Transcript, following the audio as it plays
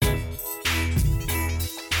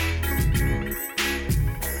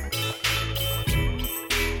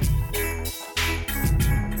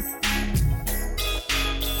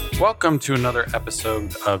Welcome to another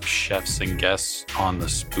episode of Chefs and Guests on the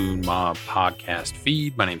Spoon Mob podcast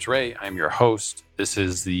feed. My name's Ray. I'm your host. This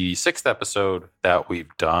is the 6th episode that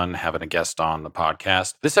we've done having a guest on the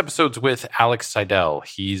podcast. This episode's with Alex Seidel.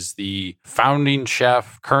 He's the founding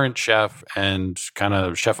chef, current chef, and kind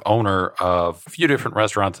of chef owner of a few different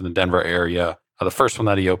restaurants in the Denver area. The first one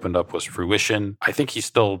that he opened up was Fruition. I think he's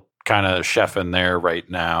still kind of chefing there right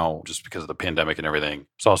now just because of the pandemic and everything.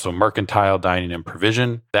 It's also Mercantile Dining and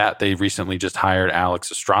Provision that they recently just hired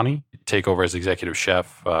Alex Estrani to take over as executive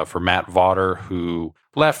chef for Matt Vaughter, who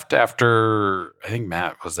left after, I think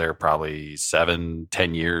Matt was there probably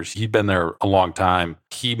 7-10 years. He'd been there a long time.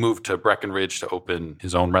 He moved to Breckenridge to open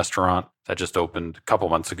his own restaurant that just opened a couple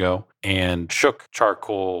months ago, and Shook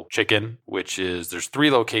Charcoal Chicken, which is, there's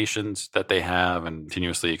 3 locations that they have and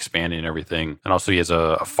continuously expanding and everything. And also he has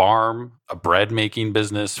a farm, a bread making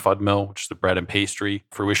business, Fud Mill, which is the bread and pastry,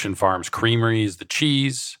 Fruition Farms Creameries, the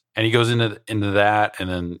cheese. And he goes into that, and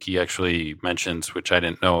then he actually mentions, which I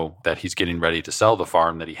didn't know, that he's getting ready to sell the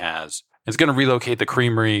farm that he has. He's going to relocate the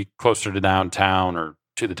creamery closer to downtown or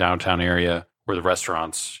to the downtown area where the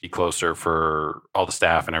restaurants be closer for all the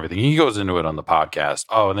staff and everything. He goes into it on the podcast.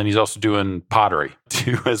 Oh, and then he's also doing pottery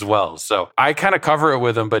too as well. So I kind of cover it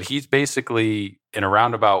with him, but he's basically, in a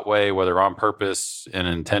roundabout way, whether on purpose and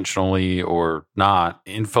intentionally or not,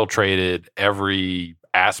 infiltrated every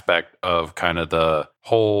aspect of kind of the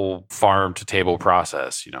whole farm to table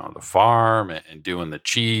process, the farm and doing the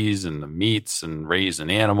cheese and the meats and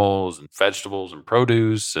raising animals and vegetables and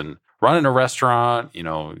produce and running a restaurant.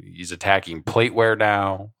 He's attacking plateware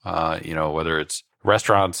now, whether it's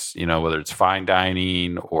restaurants, whether it's fine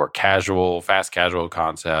dining or casual, fast casual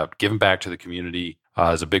concept, giving back to the community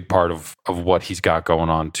is a big part of what he's got going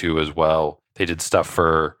on too as well. They did stuff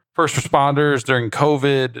for first responders during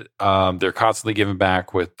COVID. They're constantly giving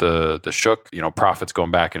back with the Shook, profits going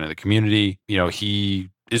back into the community. He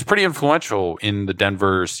is pretty influential in the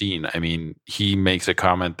Denver scene. I mean, he makes a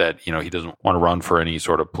comment that, he doesn't want to run for any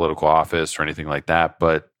sort of political office or anything like that,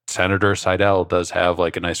 but Senator Seidel does have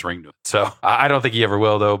like a nice ring to it. So I don't think he ever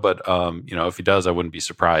will though, but if he does, I wouldn't be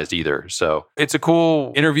surprised either. So it's a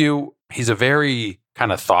cool interview. He's a very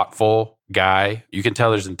kind of thoughtful guy. You can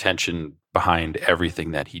tell there's intention behind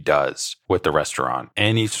everything that he does with the restaurant.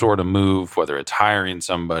 Any sort of move, whether it's hiring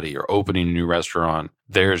somebody or opening a new restaurant,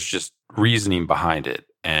 there's just reasoning behind it.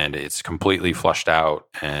 And it's completely flushed out.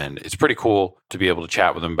 And it's pretty cool to be able to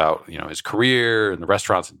chat with him about, his career and the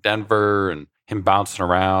restaurants in Denver and him bouncing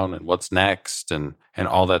around and what's next and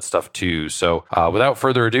all that stuff too. So without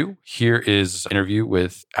further ado, here is an interview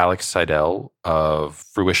with Alex Seidel of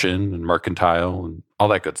Fruition and Mercantile and all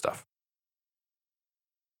that good stuff.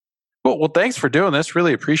 Well, thanks for doing this.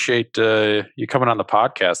 Really appreciate you coming on the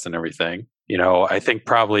podcast and everything. I think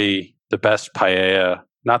probably the best paella,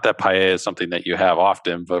 not that paella is something that you have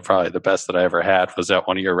often, but probably the best that I ever had was at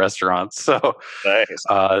one of your restaurants. So nice.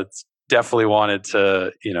 Definitely wanted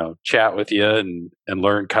to, chat with you and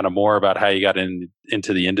learn kind of more about how you got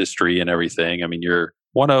into the industry and everything. I mean, you're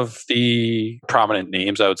one of the prominent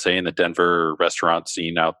names, I would say, in the Denver restaurant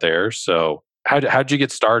scene out there. So how'd you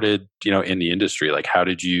get started, in the industry? Like, how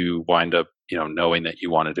did you wind up, knowing that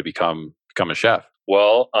you wanted to become a chef?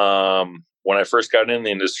 Well, when I first got in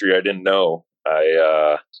the industry, I didn't know.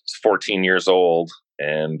 I was 14 years old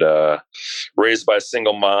and raised by a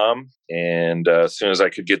single mom. And as soon as I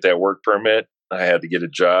could get that work permit, I had to get a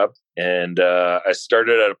job. And I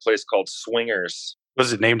started at a place called Swingers.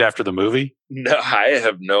 Was it named after the movie? No, I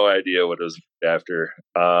have no idea what it was after.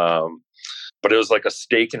 But it was like a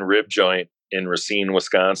steak and rib joint in Racine,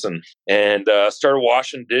 Wisconsin, and started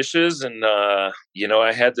washing dishes. And,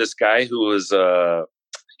 I had this guy who was,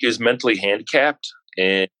 he was mentally handicapped,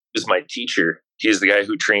 and he was my teacher. He's the guy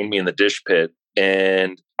who trained me in the dish pit.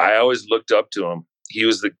 And I always looked up to him. He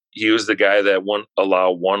was the guy that wouldn't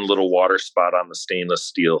allow one little water spot on the stainless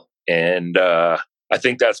steel. And, I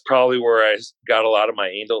think that's probably where I got a lot of my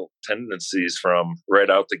anal tendencies from right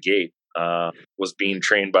out the gate, was being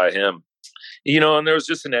trained by him. And there was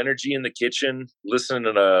just an energy in the kitchen,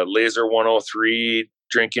 listening to Laser 103,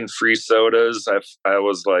 drinking free sodas. I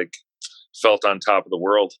was like, felt on top of the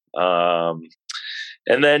world.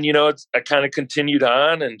 And then, I kind of continued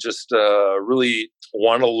on and just really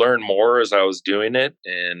wanted to learn more as I was doing it.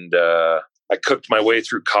 And I cooked my way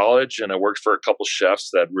through college, and I worked for a couple chefs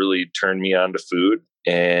that really turned me on to food.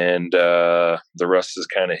 And the rest is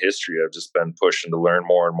kind of history. I've just been pushing to learn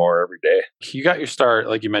more and more every day. You got your start,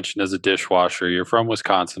 like you mentioned, as a dishwasher. You're from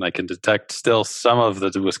Wisconsin. I can detect still some of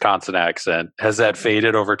the Wisconsin accent. Has that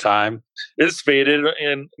faded over time? It's faded,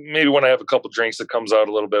 and maybe when I have a couple drinks, it comes out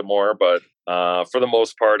a little bit more. But for the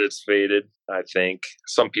most part, it's faded. I think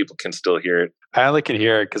some people can still hear it. I only can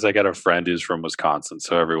hear it because I got a friend who's from Wisconsin.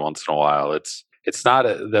 So every once in a while, it's not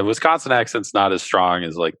the Wisconsin accent's not as strong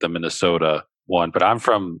as like the Minnesota one, but I'm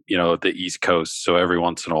from, the East Coast. So every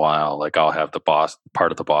once in a while, like I'll have the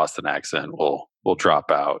part of the Boston accent will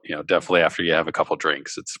drop out. Definitely after you have a couple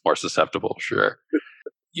drinks, it's more susceptible. Sure.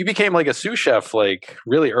 You became like a sous chef like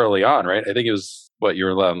really early on, right? I think it was you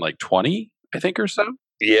were around like 20, I think, or so.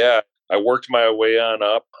 Yeah. I worked my way on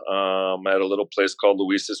up at a little place called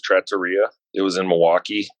Luis's Trattoria. It was in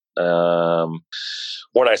Milwaukee.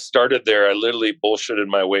 When I started there, I literally bullshitted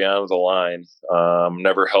my way onto the line.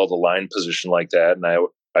 Never held a line position like that. And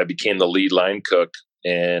I became the lead line cook.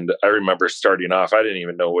 And I remember starting off, I didn't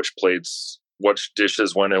even know which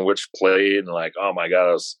dishes went in which plate. And like, oh my God,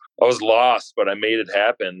 I was lost, but I made it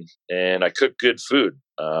happen and I cooked good food.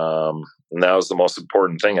 And that was the most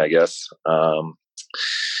important thing, I guess.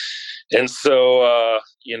 And so,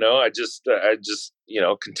 I just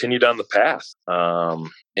continued on the path. I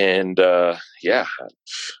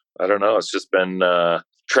don't know. It's just been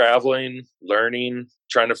traveling, learning,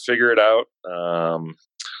 trying to figure it out,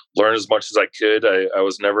 learn as much as I could. I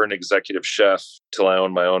was never an executive chef till I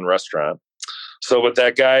owned my own restaurant. So with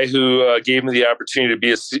that guy who gave me the opportunity to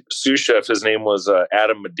be a sous chef, his name was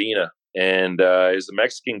Adam Medina. And he's a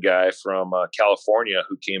Mexican guy from California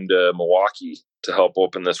who came to Milwaukee to help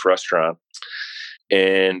open this restaurant.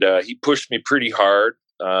 And he pushed me pretty hard.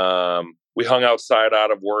 We hung outside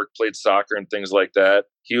out of work, played soccer and things like that.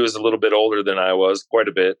 He was a little bit older than I was, quite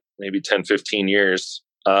a bit, maybe 10, 15 years.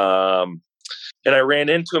 And I ran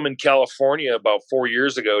into him in California about 4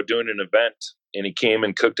 years ago doing an event. And he came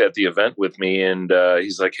and cooked at the event with me. And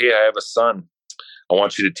he's like, hey, I have a son. I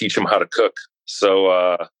want you to teach him how to cook.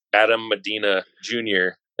 So Adam Medina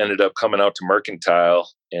Jr. ended up coming out to Mercantile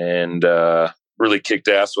and really kicked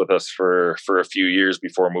ass with us for a few years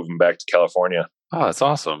before moving back to California. Oh, that's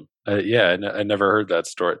awesome. I never heard that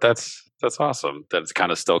story. That's awesome that it's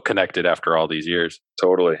kind of still connected after all these years.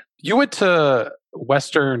 Totally. You went to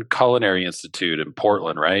Western Culinary Institute in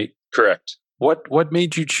Portland, right? Correct. What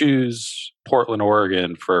made you choose Portland,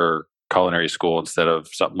 Oregon for culinary school instead of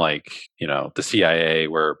something like, the CIA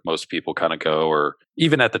where most people kind of go, or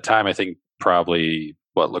even at the time, I think probably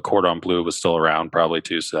Le Cordon Bleu was still around probably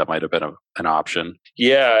too. So that might've been an option.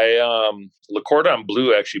 Yeah. Le Cordon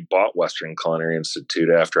Bleu actually bought Western Culinary Institute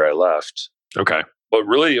after I left. Okay. But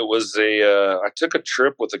really it was I took a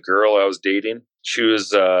trip with a girl I was dating. She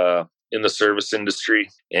was, in the service industry,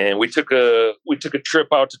 and we took a trip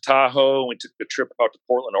out to Tahoe. We took a trip out to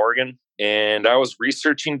Portland, Oregon, and I was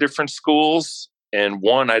researching different schools. And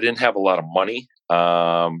one, I didn't have a lot of money.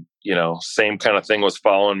 Same kind of thing was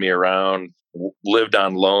following me around. Lived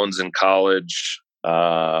on loans in college,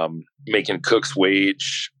 making cook's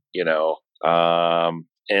wage.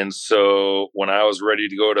 And so when I was ready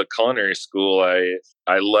to go to culinary school,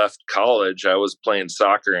 I left college. I was playing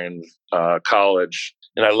soccer in college.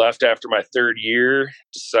 And I left after my third year,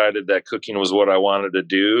 decided that cooking was what I wanted to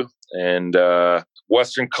do. And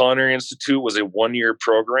Western Culinary Institute was a 1-year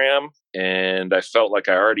program. And I felt like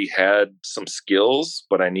I already had some skills,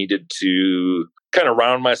 but I needed to kind of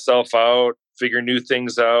round myself out, figure new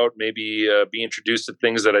things out, maybe be introduced to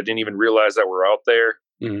things that I didn't even realize that were out there.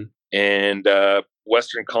 Mm-hmm. And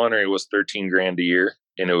Western Culinary was $13,000 a year.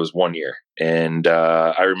 And it was 1 year. And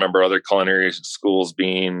I remember other culinary schools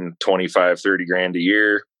being 25, 30 grand a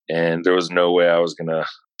year. And there was no way I was going to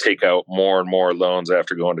take out more and more loans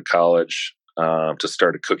after going to college to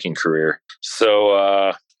start a cooking career.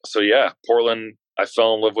 So yeah, Portland, I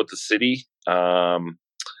fell in love with the city.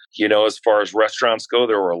 As far as restaurants go,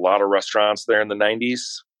 there were a lot of restaurants there in the 90s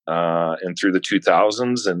and through the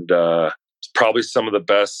 2000s. And it's probably some of the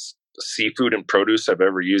best seafood and produce I've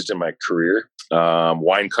ever used in my career.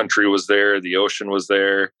 Wine country was there. The ocean was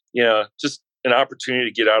there. Just an opportunity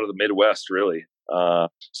to get out of the Midwest, really. So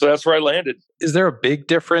that's where I landed. Is there a big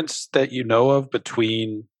difference that you know of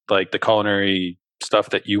between like the culinary stuff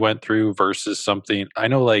that you went through versus something? I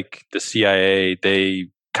know like the CIA, they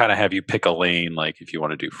kind of have you pick a lane, like if you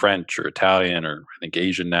want to do French or Italian or I think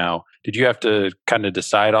Asian now. Did you have to kind of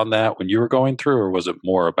decide on that when you were going through, or was it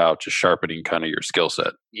more about just sharpening kind of your skill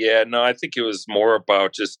set? Yeah, no, I think it was more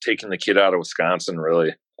about just taking the kid out of Wisconsin,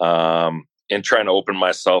 really, and trying to open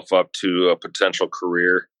myself up to a potential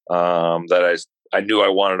career that I knew I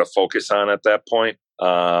wanted to focus on at that point.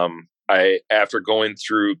 after going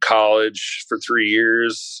through college for 3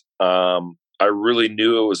 years, I really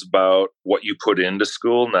knew it was about what you put into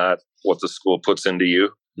school, not what the school puts into you.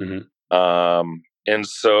 And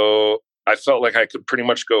so I felt like I could pretty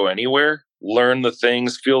much go anywhere, learn the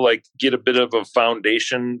things, feel like get a bit of a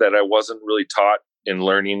foundation that I wasn't really taught in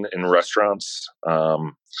learning in restaurants.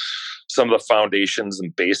 Some of the foundations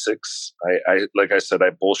and basics. I like I said, I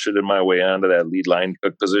bullshitted my way onto that lead line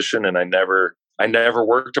cook position, and I never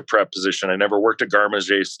worked a prep position. I never worked a garde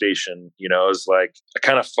manger station. You know, it was like I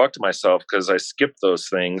kind of fucked myself because I skipped those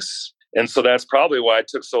things. And so that's probably why it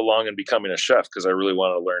took so long in becoming a chef, because I really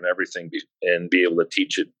wanted to learn everything and be able to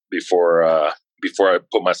teach it before I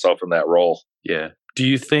put myself in that role. Yeah. Do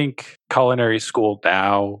you think culinary school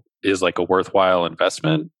now is like a worthwhile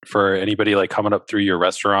investment for anybody like coming up through your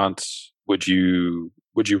restaurants? Would you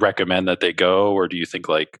recommend that they go, or do you think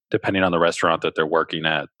like depending on the restaurant that they're working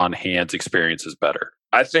at, on hands experience is better?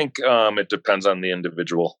 I think it depends on the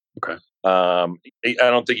individual. Okay. I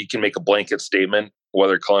don't think you can make a blanket statement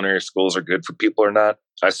whether culinary schools are good for people or not.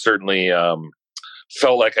 I certainly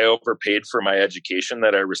felt like I overpaid for my education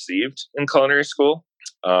that I received in culinary school.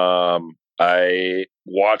 I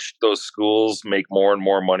watched those schools make more and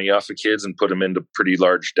more money off of kids and put them into pretty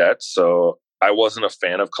large debt. So I wasn't a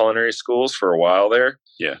fan of culinary schools for a while there.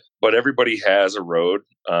 Yeah. But everybody has a road.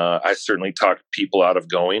 I certainly talked people out of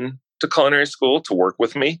going to culinary school to work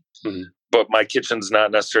with me. Mm-hmm. But my kitchen's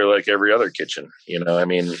not necessarily like every other kitchen. You know, I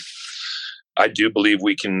mean, I do believe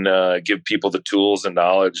we can give people the tools and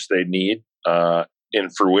knowledge they need in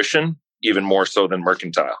fruition, even more so than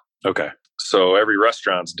mercantile. Okay. So every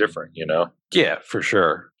restaurant's different, you know? Yeah, for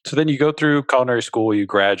sure. So then you go through culinary school, you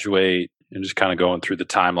graduate, and just kind of going through the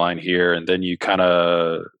timeline here. And then you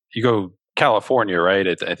you go California, right?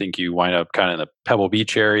 I think you wind up kind of in the Pebble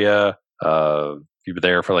Beach area. You were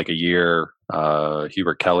there for like a year,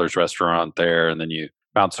 Hubert Keller's restaurant there. And then you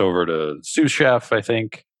bounce over to Sous Chef, I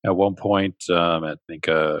think, at one point. I think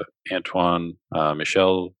Antoine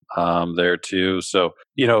Michel there too. So,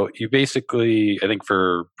 you know, you basically, I think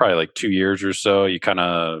for probably like 2 years or so, you kind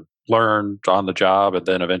of learned on the job and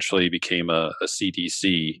then eventually became a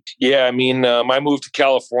CDC. Yeah, I mean, my move to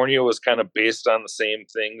California was kind of based on the same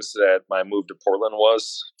things that my move to Portland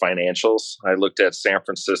was, financials. I looked at San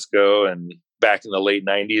Francisco, and back in the late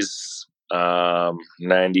 90s,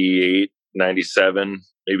 98, 97,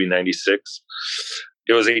 maybe 96,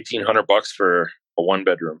 it was $1,800 for a one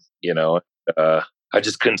bedroom, you know. I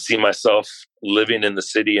just couldn't see myself living in the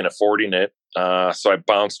city and affording it. So I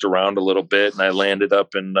bounced around a little bit, and I landed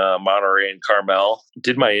up in Monterey and Carmel.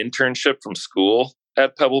 Did my internship from school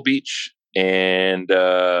at Pebble Beach and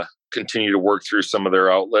continued to work through some of their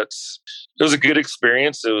outlets. It was a good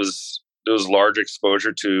experience. It was large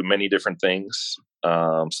exposure to many different things.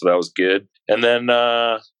 So that was good. And then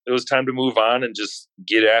it was time to move on and just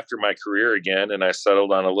get after my career again. And I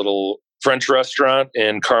settled on a little French restaurant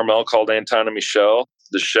in Carmel called Antoine Michel.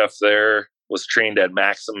 The chef there was trained at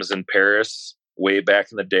Maxim's in Paris way back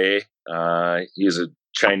in the day. He was a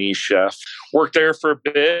Chinese chef. Worked there for a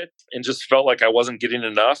bit and just felt like I wasn't getting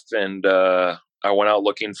enough. And I went out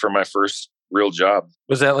looking for my first real job.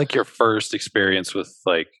 Was that like your first experience with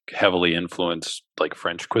like heavily influenced like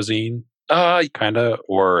French cuisine? Kind of,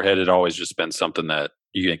 or had it always just been something that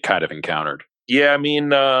you kind of encountered? Yeah, I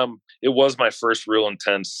mean, it was my first real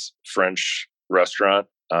intense French restaurant,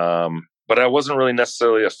 but I wasn't really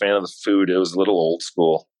necessarily a fan of the food. It was a little old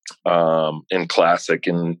school and classic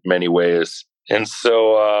in many ways. And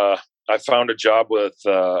so I found a job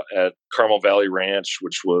at Carmel Valley Ranch,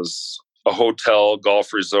 which was a hotel,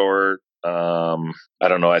 golf resort. I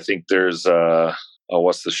don't know. I think there's,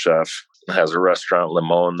 what's the chef? Has a restaurant,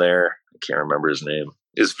 Limon there. I can't remember his name.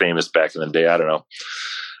 Is famous back in the day. I don't know.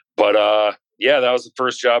 But yeah, that was the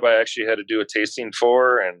first job I actually had to do a tasting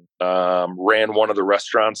for, and ran one of the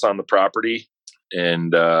restaurants on the property.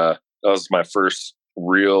 And that was my first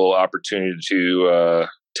real opportunity to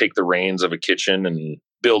take the reins of a kitchen and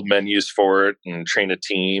build menus for it and train a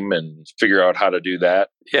team and figure out how to do that.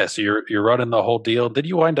 Yeah, so you're running the whole deal. Did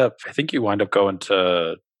you wind up, I think you wind up going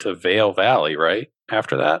to Vail Valley, right?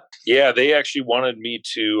 After that? Yeah, they actually wanted me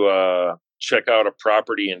to check out a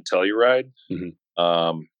property in Telluride.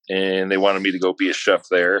 Mm-hmm. And they wanted me to go be a chef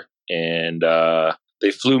there. And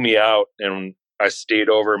they flew me out, and I stayed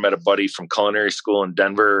over, met a buddy from culinary school in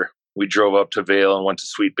Denver. We drove up to Vail and went to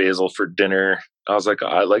Sweet Basil for dinner. I was like,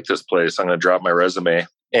 I like this place. I'm going to drop my resume.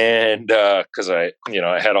 And because I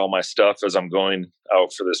had all my stuff as I'm going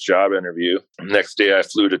out for this job interview. Next day, I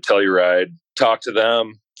flew to Telluride, talked to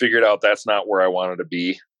them, figured out that's not where I wanted to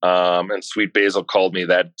be. And Sweet Basil called me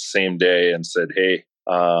that same day and said, hey,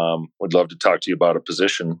 Would love to talk to you about a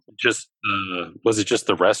position. Just was it just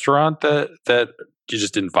the restaurant that you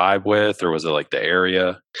just didn't vibe with, or was it like the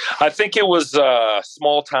area? I think it was a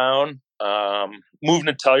small town. Moving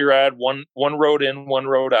to Telluride, one road in, one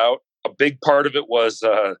road out. A big part of it was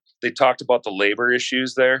they talked about the labor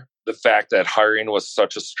issues there. The fact that hiring was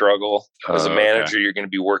such a struggle. As a manager, you're going to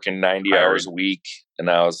be working 90 hours a week. And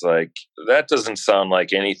I was like, that doesn't sound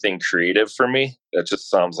like anything creative for me. That just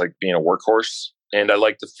sounds like being a workhorse. And I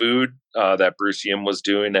liked the food that Bruce Yim was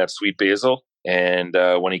doing at Sweet Basil. And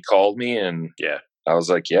when he called me, and I was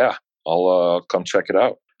like, yeah, I'll come check it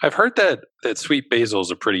out. I've heard that Sweet Basil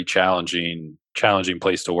is a pretty challenging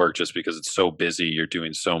place to work just because it's so busy. You're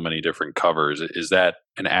doing so many different covers. Is that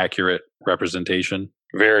an accurate representation?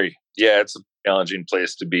 Very. Yeah, it's a challenging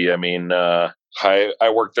place to be. I mean, I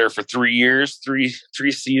worked there for 3 years, three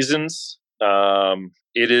seasons.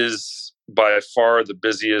 It is by far the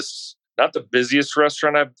busiest, not the busiest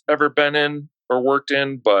restaurant I've ever been in or worked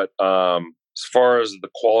in, but as far as the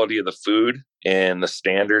quality of the food and the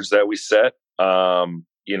standards that we set,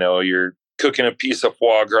 you're cooking a piece of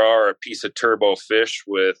foie gras or a piece of turbo fish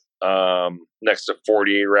with next to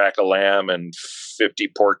 48 rack of lamb and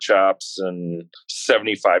 50 pork chops and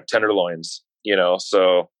 75 tenderloins,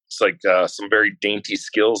 so it's like some very dainty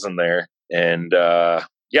skills in there. And I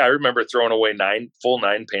remember throwing away 9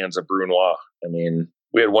 pans of brunoise. I mean,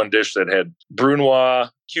 we had one dish that had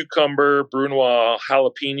brunoise cucumber, brunoise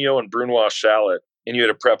jalapeno, and brunoise shallot. And you had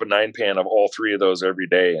to prep a 9 pan of all 3 of those every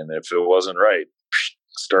day. And if it wasn't right,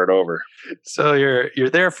 start over. So you're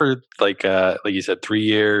there for like you said, 3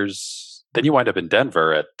 years. Then you wind up in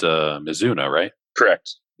Denver at Mizuna, right?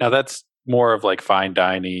 Correct. Now that's more of like fine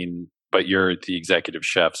dining, but you're the executive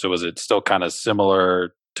chef. So was it still kind of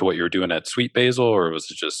similar to what you were doing at Sweet Basil, or was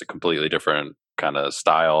it just a completely different kind of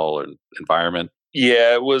style and environment?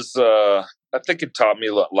 Yeah, it was. I think it taught me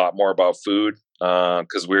a lot more about food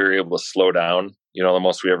because we were able to slow down. The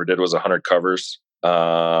most we ever did was 100 covers.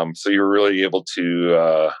 So you were really able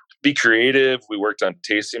to be creative. We worked on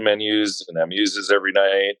tasting menus and amuses every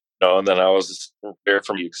night. And then I was there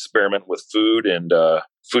from the experiment with food, and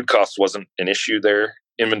food cost wasn't an issue there.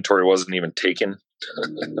 Inventory wasn't even taken.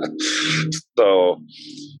 So,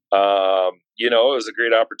 it was a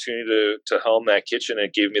great opportunity to helm that kitchen.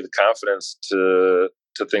 It gave me the confidence to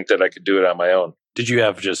think that I could do it on my own. Did you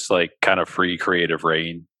have just like kind of free creative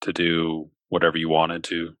reign to do whatever you wanted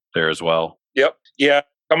to there as well? Yep. Yeah.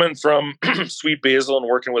 Coming from Sweet Basil and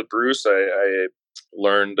working with Bruce, I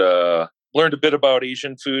learned a bit about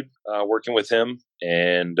Asian food working with him,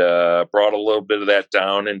 and brought a little bit of that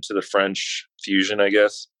down into the French fusion, I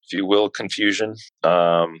guess, if you will, confusion.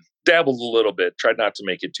 Dabbled a little bit, tried not to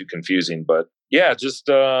make it too confusing, but yeah, just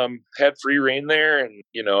had free reign there. And,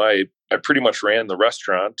 I pretty much ran the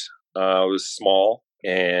restaurant. It was small.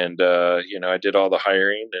 And, I did all the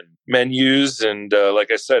hiring and menus. And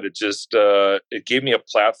like I said, it just it gave me a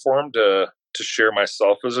platform to share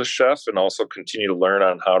myself as a chef and also continue to learn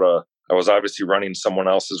on I was obviously running someone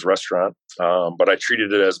else's restaurant, but I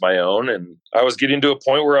treated it as my own. And I was getting to a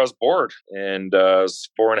point where I was bored. And it was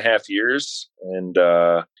 4.5 years. And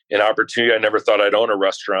an opportunity, I never thought I'd own a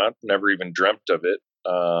restaurant, never even dreamt of it.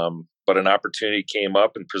 But an opportunity came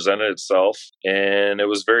up and presented itself. And it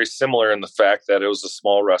was very similar in the fact that it was a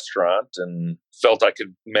small restaurant, and felt I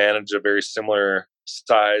could manage a very similar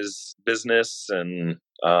size business. And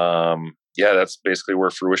that's basically where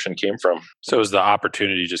fruition came from. So as the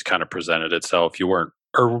opportunity just kind of presented itself,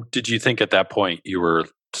 or did you think at that point you were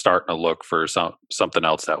starting to look for something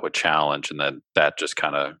else that would challenge, and then that just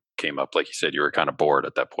kind of came up? Like you said, you were kind of bored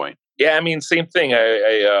at that point. Yeah, I mean, same thing.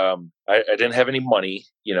 I didn't have any money.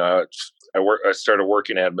 I started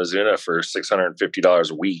working at Mizuna for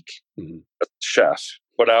 $650 a week as a chef.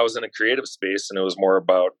 But I was in a creative space, and it was more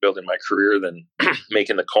about building my career than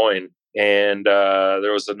making the coin. And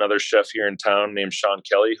there was another chef here in town named Sean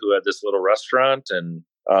Kelly who had this little restaurant, and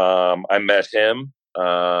I met him.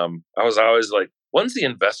 I was always like, when's the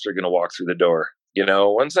investor going to walk through the door?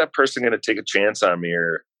 When's that person going to take a chance on me?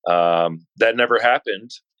 Or that never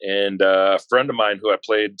happened. And a friend of mine who I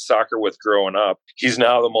played soccer with growing up, he's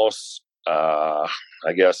now the most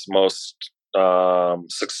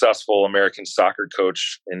successful American soccer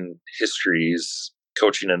coach in history. He's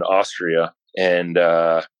coaching in Austria. And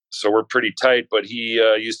so we're pretty tight, but he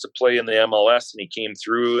used to play in the MLS, and he came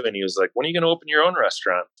through and he was like, when are you going to open your own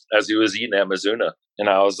restaurant? As he was eating at Mizuna. And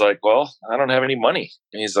I was like, well, I don't have any money.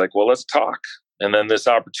 And he's like, well, let's talk. And then this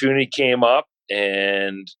opportunity came up,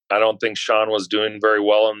 and I don't think Sean was doing very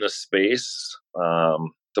well in this space.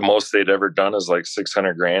 The most they'd ever done is like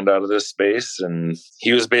 $600,000 out of this space. And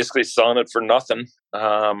he was basically selling it for nothing.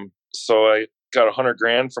 So got 100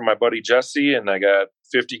 grand from my buddy Jesse, and I got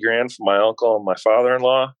 50 grand from my uncle and my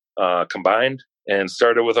father-in-law combined, and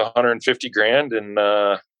started with 150 grand. And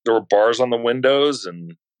there were bars on the windows,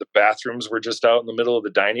 and the bathrooms were just out in the middle of the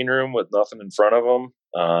dining room with nothing in front of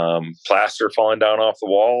them. Plaster falling down off the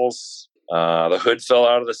walls. The hood fell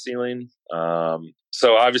out of the ceiling.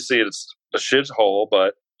 So obviously it's a shithole,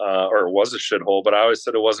 but or it was a shithole. But I always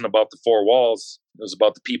said it wasn't about the four walls; it was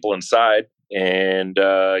about the people inside. And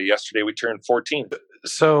yesterday we turned 14.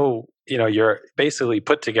 So, you're basically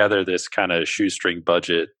put together this kind of shoestring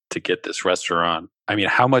budget to get this restaurant. I mean,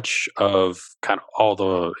 how much of kind of all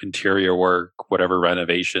the interior work, whatever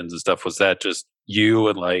renovations and stuff, was that just you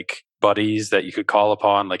and like buddies that you could call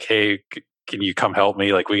upon? Like, hey, can you come help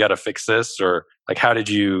me? Like, we got to fix this. Or like, how did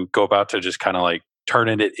you go about to just kind of like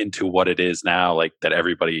turning it into what it is now, like that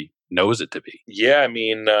everybody knows it to be? Yeah, I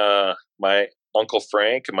mean, my Uncle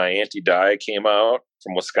Frank and my Auntie Di came out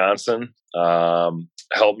from Wisconsin,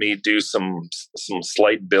 helped me do some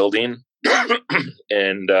slight building.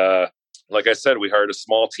 And like I said, we hired a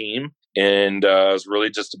small team, and it was really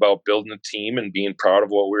just about building a team and being proud of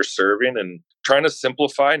what we were serving and trying to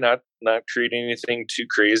simplify, not creating anything too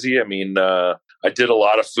crazy. I mean, I did a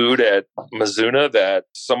lot of food at Mizuna that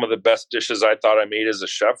some of the best dishes I thought I made as a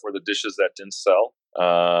chef were the dishes that didn't sell.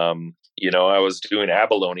 I was doing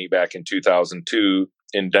abalone back in 2002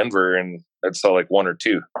 in Denver, and I'd sell like one or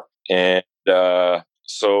two. And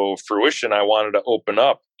so Fruition, I wanted to open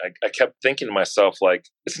up. I kept thinking to myself, like,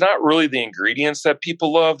 it's not really the ingredients that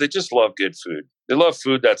people love. They just love good food. They love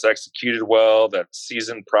food that's executed well, that's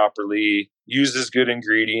seasoned properly, uses good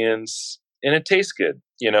ingredients, and it tastes good.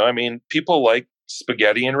 I mean, people like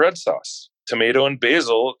spaghetti and red sauce. Tomato and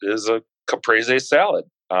basil is a caprese salad.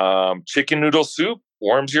 Chicken noodle soup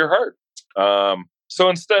warms your heart. So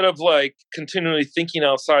instead of like continually thinking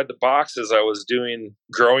outside the box as I was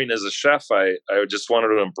growing as a chef, I just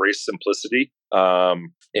wanted to embrace simplicity.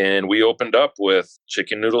 And we opened up with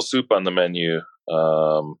chicken noodle soup on the menu,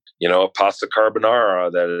 a pasta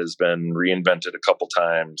carbonara that has been reinvented a couple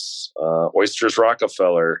times, oysters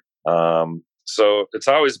Rockefeller. So it's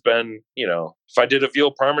always been, if I did a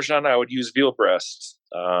veal parmesan, I would use veal breasts,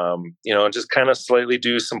 and just kind of slightly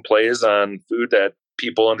do some plays on food that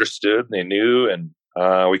people understood and they knew. And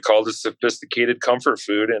we called it sophisticated comfort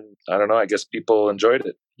food. And I don't know, I guess people enjoyed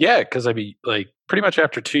it. Yeah, because I mean, like pretty much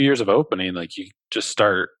after 2 years of opening, like you just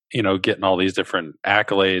start, getting all these different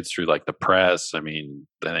accolades through like the press. I mean,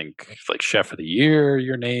 I think like Chef of the Year,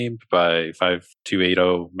 you're named by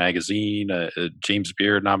 5280 magazine, a James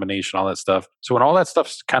Beard nomination, all that stuff. So when all that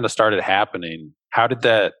stuff kind of started happening, how did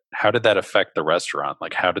that affect the restaurant?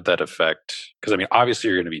 Like, how did that affect? Because I mean, obviously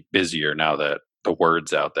you're going to be busier now that the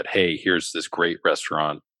word's out that, hey, here's this great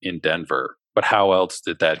restaurant in Denver. But how else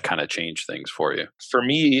did that kind of change things for you? For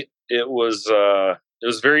me, it was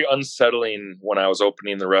very unsettling when I was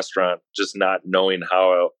opening the restaurant, just not knowing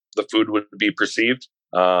how the food would be perceived.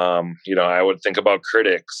 I would think about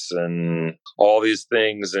critics and all these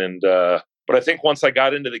things. But I think once I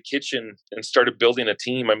got into the kitchen and started building a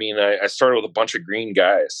team, I mean, I started with a bunch of green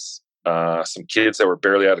guys. Some kids that were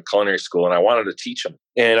barely out of culinary school, and I wanted to teach them.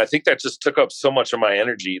 And I think that just took up so much of my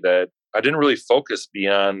energy that I didn't really focus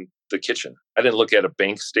beyond the kitchen. I didn't look at a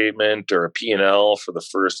bank statement or a P&L for the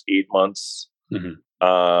first 8 months. Mm-hmm.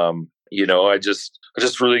 I just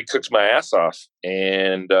really cooked my ass off.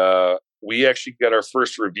 And we actually got our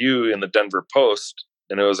first review in the Denver Post,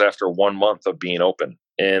 and it was after 1 month of being open.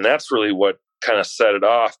 And that's really what kind of set it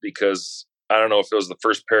off, because I don't know if it was the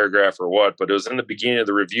first paragraph or what, but it was in the beginning of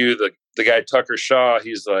the review. The guy, Tucker Shaw,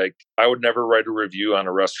 he's like, I would never write a review on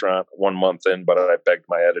a restaurant 1 month in, but I begged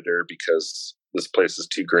my editor because this place is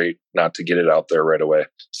too great not to get it out there right away.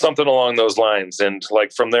 Something along those lines. And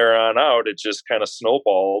like from there on out, it just kind of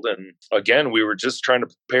snowballed. And again, we were just trying to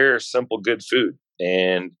prepare simple, good food.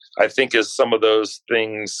 And I think as some of those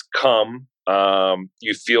things come,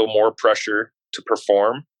 you feel more pressure to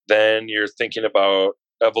perform. Then you're thinking about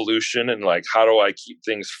evolution and like, how do I keep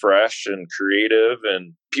things fresh and creative?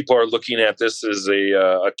 And people are looking at this as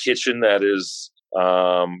a kitchen that is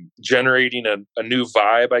generating a new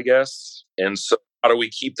vibe, I guess. And so how do we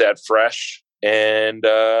keep that fresh? And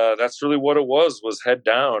that's really what it was head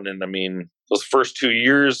down. And I mean, those first 2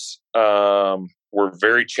 years were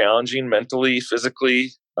very challenging mentally,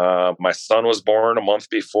 physically. My son was born a month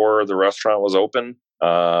before the restaurant was open.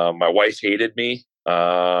 My wife hated me.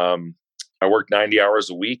 I worked 90 hours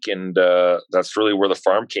a week, and that's really where the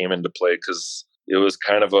farm came into play, because it was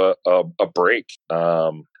kind of a break.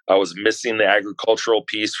 I was missing the agricultural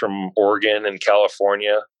piece from Oregon and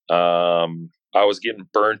California. I was getting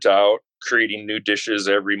burnt out, creating new dishes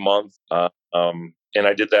every month. And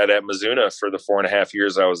I did that at Mizuna for the 4.5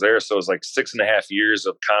 years I was there. So it was like 6.5 years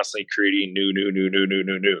of constantly creating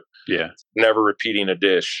new. Yeah. Never repeating a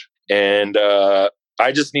dish. And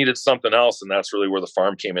I just needed something else. And that's really where the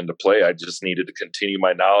farm came into play. I just needed to continue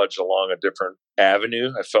my knowledge along a different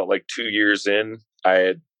avenue. I felt like 2 years in,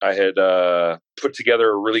 I had put together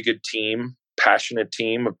a really good team, passionate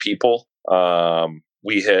team of people.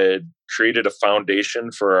 We had created a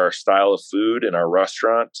foundation for our style of food in our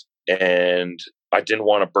restaurant, and I didn't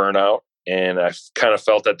want to burn out. And I kind of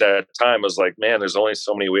felt at that time, I was like, man, there's only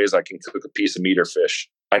so many ways I can cook a piece of meat or fish.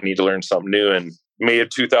 I need to learn something new. And May of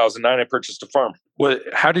 2009, I purchased a farm. Well,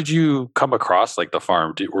 how did you come across like the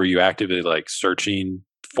farm? Were you actively like searching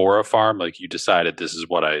for a farm? Like you decided this is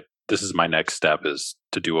my next step is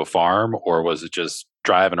to do a farm, or was it just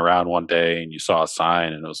driving around one day and you saw a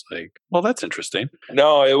sign and it was like, well, that's interesting?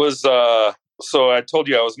 No, it was, so I told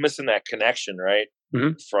you I was missing that connection, right?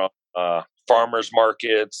 Mm-hmm. From farmers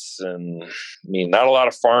markets. And I mean, not a lot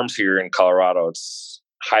of farms here in Colorado. It's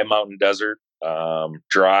high mountain desert,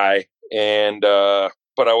 dry. And,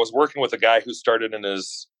 but I was working with a guy who started in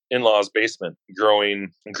his in-laws basement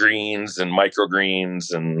growing greens and microgreens.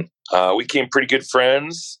 And we became pretty good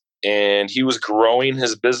friends, and he was growing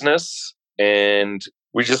his business. And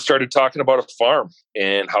we just started talking about a farm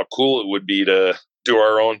and how cool it would be to do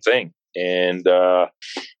our own thing. And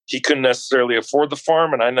he couldn't necessarily afford the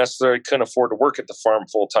farm, and I necessarily couldn't afford to work at the farm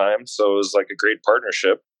full time. So it was like a great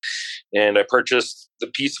partnership. And I purchased the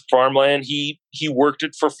piece of farmland. He worked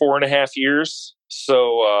it for 4.5 years.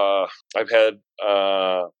 So I've had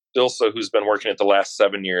Ilsa, who's been working it the last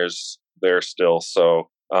 7 years there still. So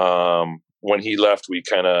when he left, we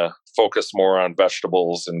kind of focused more on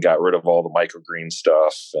vegetables and got rid of all the microgreen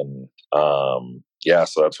stuff. And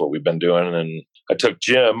so that's what we've been doing. And I took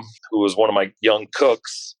Jim, who was one of my young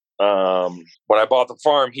cooks. When I bought the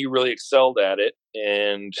farm, he really excelled at it.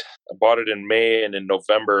 And I bought it in May, and in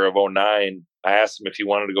November of 2009, I asked him if he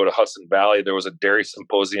wanted to go to Hudson Valley. There was a dairy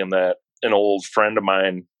symposium that an old friend of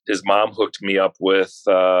mine, his mom hooked me up with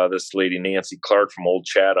this lady, Nancy Clark from Old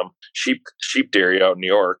Chatham Sheep Dairy out in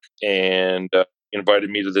New York, and invited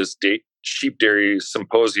me to this sheep dairy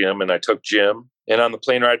symposium. And I took Jim. And on the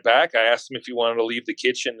plane ride back, I asked him if he wanted to leave the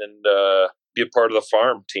kitchen and be a part of the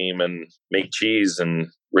farm team and make cheese and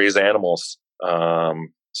raise animals.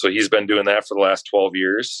 So he's been doing that for the last 12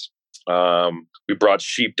 years. We brought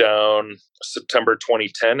sheep down September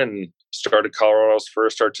 2010 and started Colorado's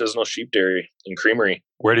first artisanal sheep dairy and creamery.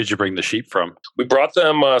 Where did you bring the sheep from? We brought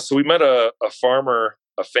them, so we met a farmer,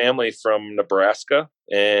 a family from Nebraska,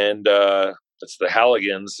 and it's the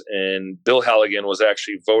Halligans. And Bill Halligan was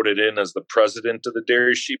actually voted in as the president of the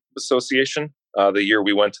Dairy Sheep Association the year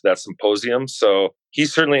we went to that symposium. So he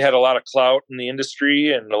certainly had a lot of clout in the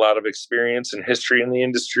industry and a lot of experience and history in the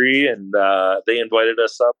industry. And they invited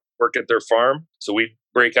us up to work at their farm. So we'd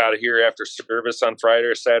break out of here after service on Friday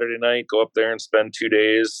or Saturday night, go up there and spend 2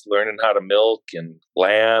 days learning how to milk and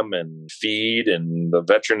lamb and feed and the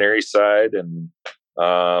veterinary side. And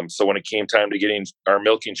so when it came time to getting our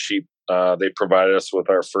milking sheep, they provided us with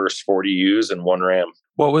our first 40 ewes and 1 ram.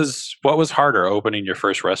 What was harder, opening your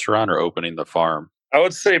first restaurant or opening the farm? I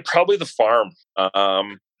would say probably the farm.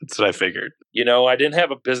 That's what I figured. I didn't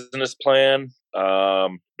have a business plan,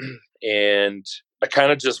 and I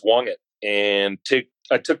kind of just wung it. And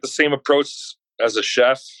I took the same approach as a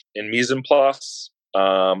chef in mise en place,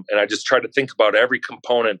 and I just tried to think about every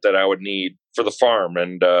component that I would need for the farm.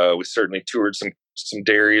 And we certainly toured some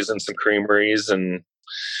dairies and some creameries, and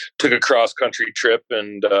took a cross-country trip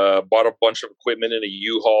and bought a bunch of equipment in a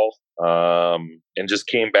U-Haul, and just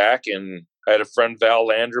came back. And I had a friend, Val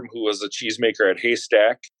Landrum, who was a cheesemaker at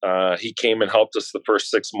Haystack. He came and helped us the first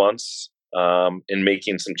 6 months in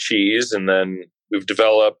making some cheese. And then we've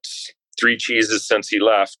developed 3 cheeses since he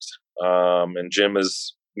left. And Jim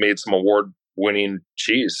has made some award-winning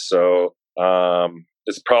cheese. So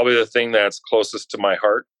it's probably the thing that's closest to my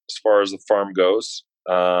heart as far as the farm goes.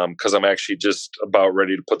 Because I'm actually just about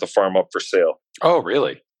ready to put the farm up for sale. Oh,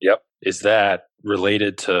 really? Yep. Is that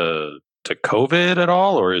related to COVID at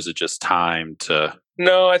all, or is it just time to?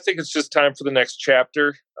 No, I think it's just time for the next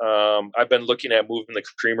chapter. I've been looking at moving the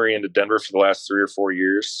creamery into Denver for the last 3 or 4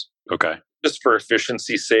 years. Okay. Just for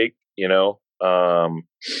efficiency's sake, it's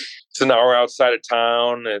an hour outside of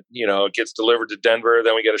town. It gets delivered to Denver.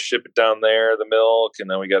 Then we got to ship it down there, the milk, and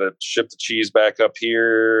then we got to ship the cheese back up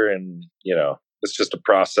here. And, it's just a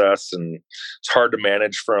process, and it's hard to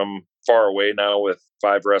manage from far away now with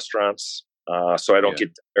 5 restaurants. So I don't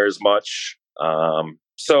get there as much.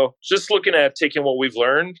 So just looking at taking what we've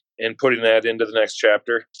learned and putting that into the next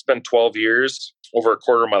chapter. It's been 12 years, over a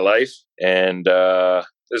quarter of my life. And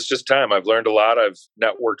it's just time. I've learned a lot. I've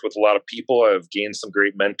networked with a lot of people. I've gained some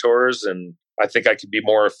great mentors, and I think I could be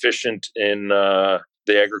more efficient in the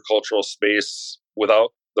agricultural space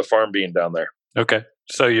without the farm being down there. Okay.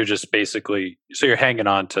 So you're just basically, so you're hanging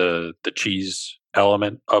on to the cheese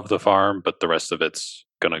element of the farm, but the rest of it's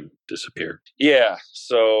going to disappear. Yeah.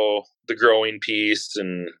 So the growing piece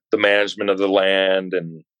and the management of the land.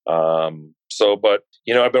 And but,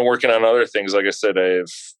 I've been working on other things. Like I said,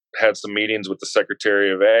 I've had some meetings with the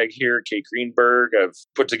Secretary of Ag here, Kate Greenberg. I've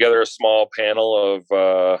put together a small panel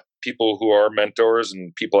of people who are mentors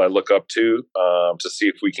and people I look up to see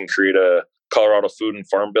if we can create a Colorado food and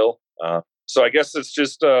farm bill. So I guess it's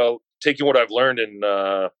just taking what I've learned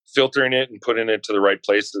and filtering it and putting it to the right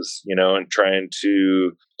places, and trying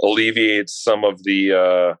to alleviate some of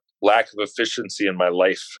the lack of efficiency in my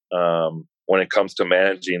life when it comes to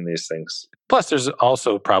managing these things. Plus, there's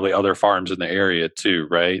also probably other farms in the area too,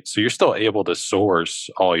 right? So you're still able to source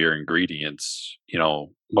all your ingredients,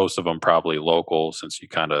 most of them probably local, since you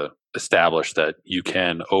kind of established that you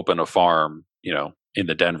can open a farm, in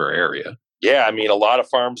the Denver area. Yeah, a lot of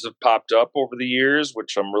farms have popped up over the years,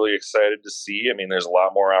 which I'm really excited to see. There's a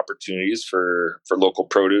lot more opportunities for local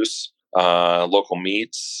produce, local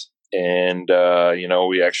meats. And, Denver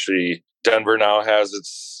now has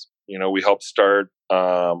its, we helped start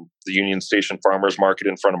the Union Station Farmers Market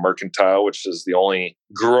in front of Mercantile, which is the only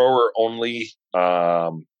grower-only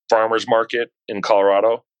farmers market in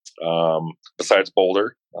Colorado, besides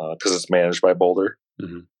Boulder, because it's managed by Boulder.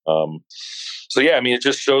 Mm-hmm. It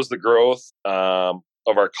just shows the growth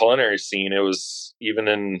of our culinary scene. It was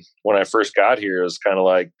even when I first got here, it was kind of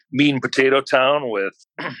like meat and potato town with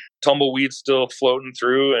tumbleweeds still floating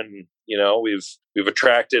through. And, we've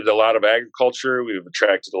attracted a lot of agriculture. We've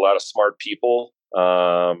attracted a lot of smart people.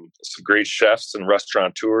 Some great chefs and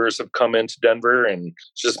restaurateurs have come into Denver, and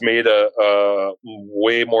it's just made a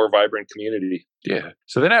way more vibrant community. Yeah.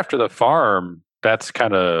 So then after the farm, that's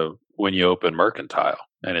kind of when you open Mercantile.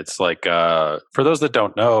 And it's like, for those that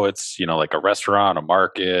don't know, it's, like a restaurant, a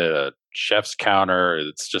market, a chef's counter.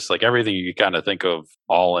 It's just like everything you kind of think of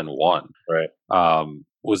all in one. Right.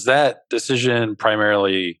 Was that decision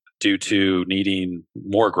primarily due to needing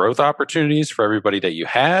more growth opportunities for everybody that you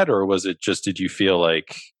had? Or was it just, did you feel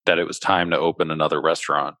like that it was time to open another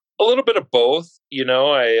restaurant? A little bit of both.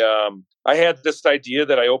 I had this idea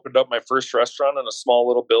that I opened up my first restaurant in a small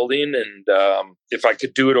little building. And if I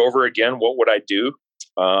could do it over again, what would I do?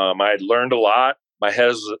 I had learned a lot. My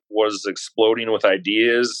head was exploding with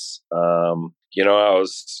ideas. I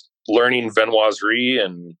was learning viennoiserie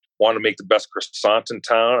and wanted to make the best croissant in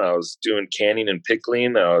town. I was doing canning and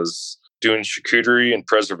pickling. I was doing charcuterie and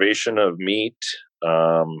preservation of meat.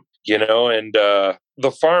 The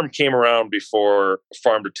farm came around before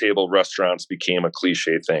farm to table restaurants became a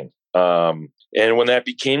cliche thing. And when that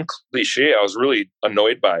became cliche, I was really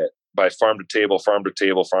annoyed by it. By farm to table, farm to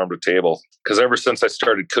table, farm to table. Because ever since I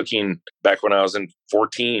started cooking back when I was in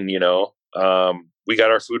 14, we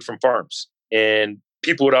got our food from farms. And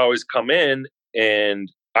people would always come in, and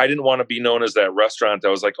I didn't want to be known as that restaurant that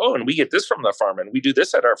was like, oh, and we get this from the farm, and we do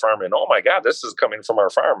this at our farm, and oh my God, this is coming from our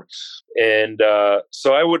farm. And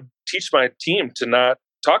so I would teach my team to not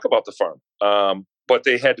talk about the farm, but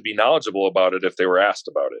they had to be knowledgeable about it if they were asked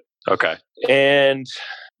about it. Okay. And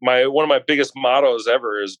one of my biggest mottos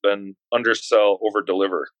ever has been undersell, over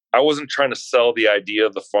deliver. I wasn't trying to sell the idea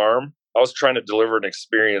of the farm. I was trying to deliver an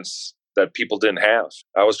experience that people didn't have.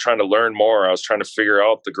 I was trying to learn more. I was trying to figure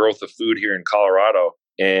out the growth of food here in Colorado.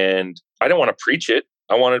 And I didn't want to preach it.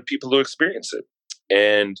 I wanted people to experience it.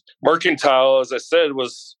 And Mercantile, as I said,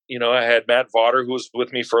 was, I had Matt Vaughter, who was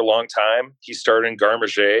with me for a long time. He started in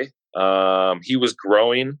Garmager. He was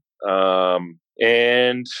growing.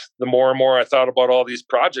 And the more and more I thought about all these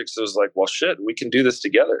projects, it was like, well, shit, we can do this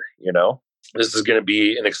together. This is going to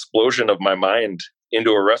be an explosion of my mind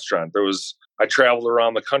into a restaurant. I traveled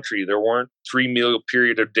around the country. There weren't 3 meal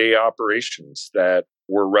period a day operations that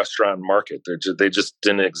were restaurant and market. They just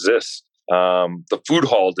didn't exist. The food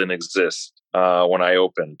hall didn't exist when I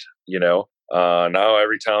opened, now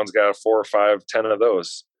every town's got 4 or 5, 10 of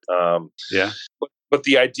those. Yeah. But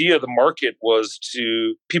the idea of the market was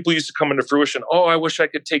people used to come into fruition. Oh, I wish I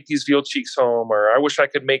could take these veal cheeks home, or I wish I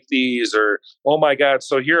could make these, or, oh my God,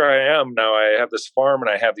 so here I am. Now I have this farm and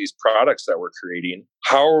I have these products that we're creating.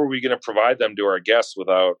 How are we going to provide them to our guests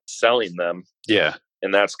without selling them? Yeah.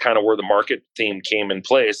 And that's kind of where the market theme came in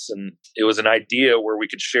place. And it was an idea where we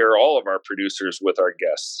could share all of our producers with our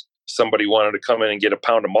guests. Somebody wanted to come in and get a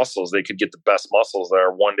pound of mussels, they could get the best mussels that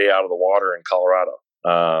are one day out of the water in Colorado.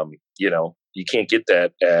 You can't get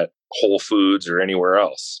that at Whole Foods or anywhere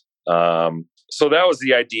else. so that was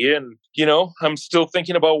the idea. And, I'm still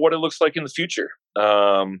thinking about what it looks like in the future.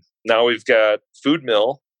 Now we've got Food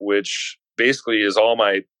Mill, which basically is all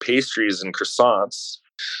my pastries and croissants.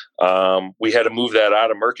 We had to move that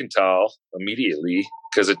out of Mercantile immediately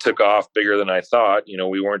because it took off bigger than I thought.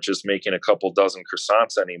 We weren't just making a couple dozen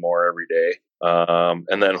croissants anymore every day.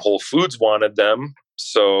 And then Whole Foods wanted them.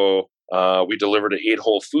 So we deliver to 8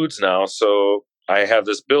 Whole Foods now. So I have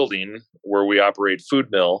this building where we operate Food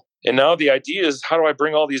Mill. And now the idea is, how do I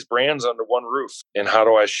bring all these brands under one roof? And how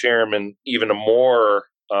do I share them in even a more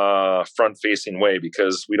front-facing way?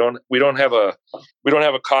 Because we don't have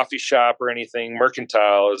a coffee shop or anything.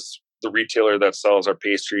 Mercantile is the retailer that sells our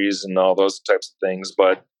pastries and all those types of things.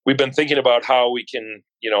 But we've been thinking about how we can,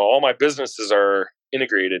 all my businesses are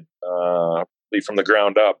integrated from the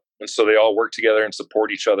ground up, and so they all work together and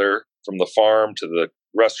support each other, from the farm to the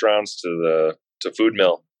restaurants to Food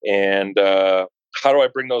Mill. And how do I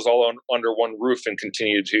bring those all under one roof and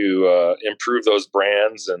continue to improve those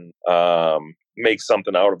brands and make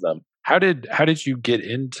something out of them? How did you get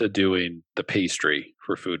into doing the pastry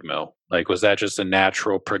for Food Mill? Like, was that just a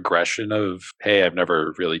natural progression of, hey, I've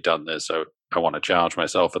never really done this, so I want to challenge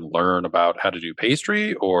myself and learn about how to do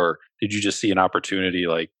pastry? Or did you just see an opportunity,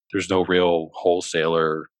 like there's no real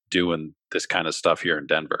wholesaler doing this kind of stuff here in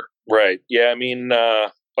Denver? Right. Yeah. I mean,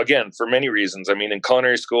 again, for many reasons. I mean, in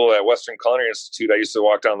culinary school at Western Culinary Institute, I used to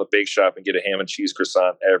walk down the bake shop and get a ham and cheese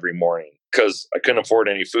croissant every morning because I couldn't afford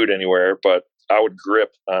any food anywhere, but I would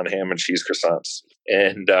grip on ham and cheese croissants.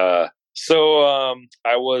 And so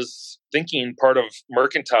I was thinking part of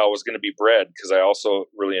Mercantile was going to be bread, because I also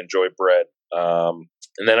really enjoy bread.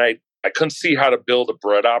 And then I couldn't see how to build a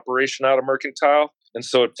bread operation out of Mercantile. And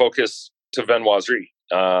so it focused to Viennoiserie.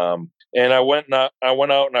 And I went out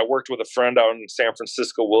and I worked with a friend out in San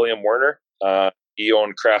Francisco, William Werner. He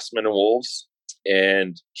owned Craftsman and Wolves,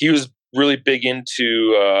 and he was really big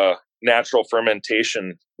into natural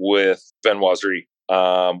fermentation with Viennoiserie,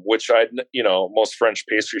 which most French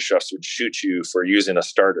pastry chefs would shoot you for using a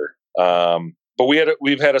starter. But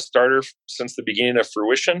we've had a starter since the beginning of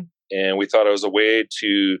fruition, and we thought it was a way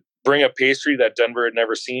to bring a pastry that Denver had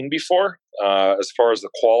never seen before, as far as the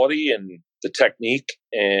quality and the technique,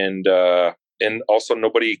 and also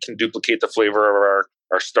nobody can duplicate the flavor of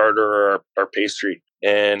our starter or our pastry.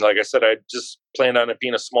 And like I said, I just planned on it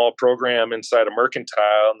being a small program inside of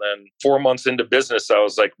Mercantile. And then 4 months into business, I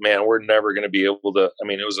was like, man, we're never going to be able to. I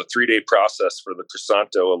mean, it was a 3-day process for the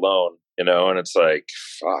croissanto alone, and it's like,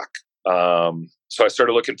 fuck. So I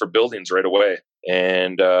started looking for buildings right away,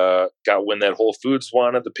 and got wind that Whole Foods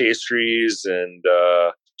wanted the pastries, and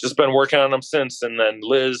just been working on them since. And then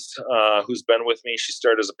Liz, who's been with me, she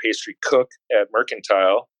started as a pastry cook at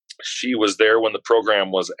Mercantile. She was there when the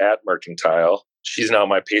program was at Mercantile. She's now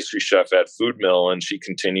my pastry chef at Food Mill, and she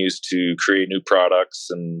continues to create new products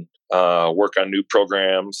and work on new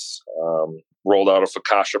programs. Rolled out a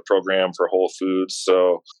focaccia program for Whole Foods.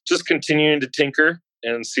 So just continuing to tinker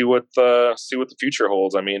and see what the future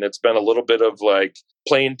holds. I mean, it's been a little bit of like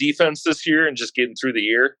playing defense this year and just getting through the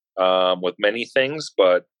year with many things,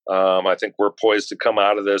 but I think we're poised to come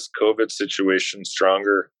out of this COVID situation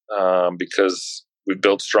stronger because we've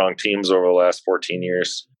built strong teams over the last 14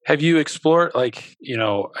 years. Have you explored, I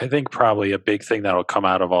think probably a big thing that'll come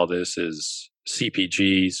out of all this is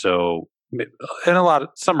CPG. So, and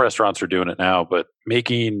some restaurants are doing it now, but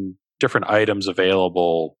making different items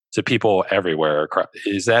available to people everywhere.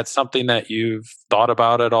 Is that something that you've thought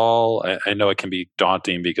about at all? I know it can be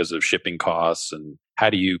daunting because of shipping costs. And how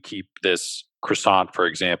do you keep this croissant, for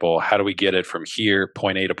example? How do we get it from here,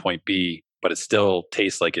 point A to point B, but it still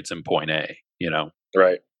tastes like it's in point A,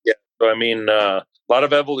 Right. Yeah. So, I mean, a lot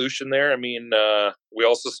of evolution there. I mean, we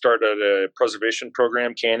also started a preservation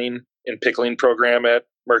program, canning and pickling program at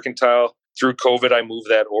Mercantile. Through COVID, I moved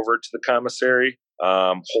that over to the commissary.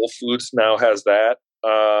 Whole Foods now has that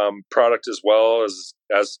product as well, as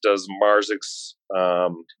does Marzix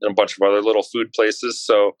and a bunch of other little food places.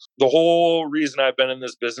 So the whole reason I've been in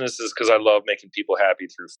this business is because I love making people happy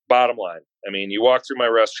through food. Bottom line. I mean, you walk through my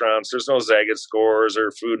restaurants, there's no Zagat scores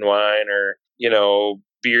or Food and Wine or,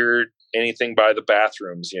 beer, anything by the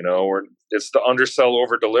bathrooms, or it's the undersell,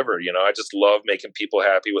 over deliver. I just love making people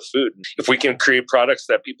happy with food. If we can create products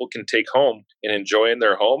that people can take home and enjoy in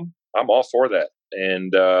their home, I'm all for that.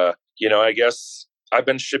 And, I guess I've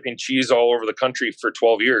been shipping cheese all over the country for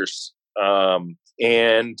 12 years.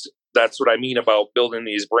 And that's what I mean about building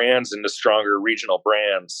these brands into stronger regional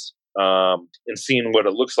brands, and seeing what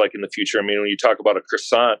it looks like in the future. I mean, when you talk about a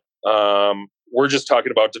croissant, we're just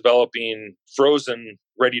talking about developing frozen,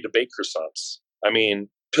 ready-to-bake croissants. I mean,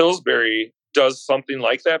 Pillsbury does something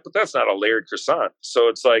like that, but that's not a layered croissant. So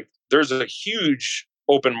it's like there's a huge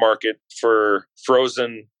open market for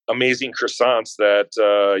frozen, amazing croissants that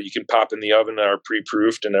you can pop in the oven that are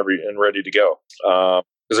pre-proofed and ready to go.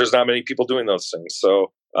 Because there's not many people doing those things.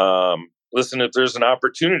 So, listen, if there's an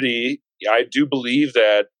opportunity, I do believe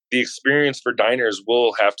that the experience for diners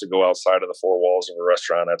will have to go outside of the four walls of a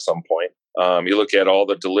restaurant at some point. You look at all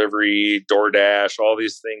the delivery, DoorDash, all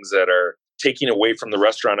these things that are taking away from the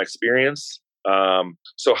restaurant experience.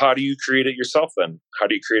 So how do you create it yourself then? How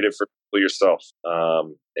do you create it for yourself?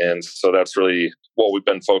 And so that's really what we've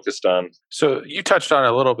been focused on. So you touched on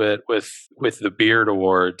it a little bit with the Beard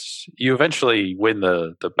Awards. You eventually win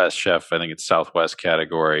the best chef, I think it's Southwest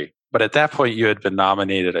category. But at that point you had been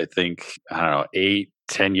nominated, I think, 8-10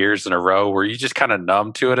 years in a row. Were you just kind of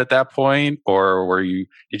numb to it at that point? Or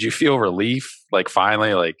did you feel relief? Like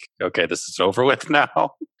finally, like, okay, this is over with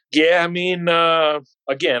now? Yeah, I mean,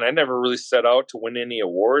 again, I never really set out to win any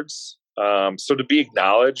awards. So to be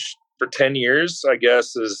acknowledged for 10 years, I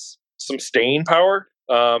guess, is some staying power.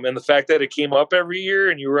 And the fact that it came up every year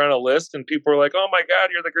and you were on a list and people were like, oh my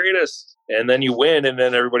God, you're the greatest. And then you win and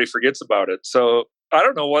then everybody forgets about it. So I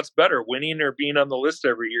don't know what's better, winning or being on the list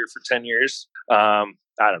every year for 10 years.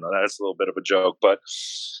 I don't know. That's a little bit of a joke, but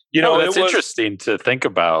it's interesting to think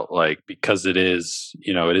about, like, because it is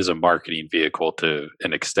a marketing vehicle to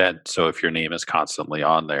an extent. So if your name is constantly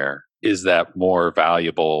on there, is that more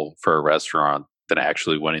valuable for a restaurant than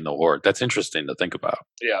actually winning the award? That's interesting to think about.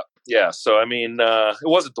 Yeah. So, I mean, it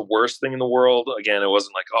wasn't the worst thing in the world. Again, it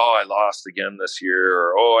wasn't like, oh, I lost again this year,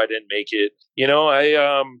 or, oh, I didn't make it.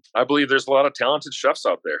 I believe there's a lot of talented chefs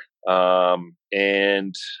out there.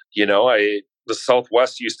 The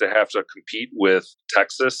Southwest used to have to compete with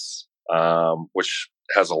Texas, which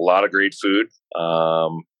has a lot of great food.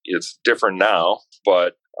 It's different now,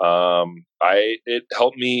 but it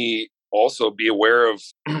helped me also be aware of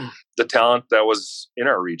the talent that was in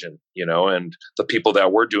our region, and the people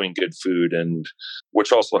that were doing good food, and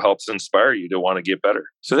which also helps inspire you to want to get better.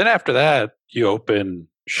 So then after that, you open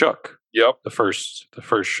Shook. Yep. The first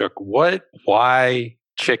Shook. Why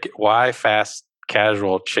chicken? Why fast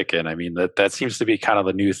casual chicken? I mean, that seems to be kind of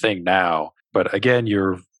the new thing now. But again,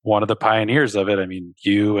 you're one of the pioneers of it. I mean,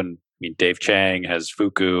 Dave Chang has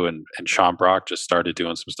Fuku, and Sean Brock just started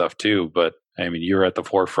doing some stuff too. But I mean, you're at the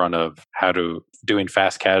forefront of doing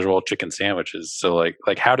fast casual chicken sandwiches. So like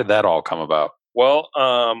how did that all come about? Well,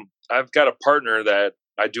 I've got a partner that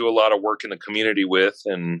I do a lot of work in the community with,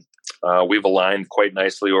 and we've aligned quite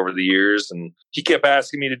nicely over the years. And he kept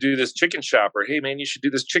asking me to do this chicken shop, or, hey man, you should do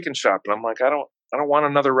this chicken shop. And I'm like, I don't want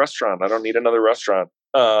another restaurant. I don't need another restaurant.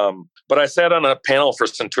 But I sat on a panel for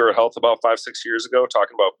Centura Health about 5-6 years ago,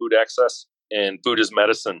 talking about food access and food as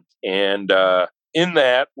medicine. And in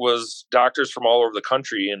that was doctors from all over the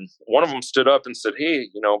country. And one of them stood up and said, hey,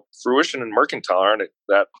 Fruition and Mercantile aren't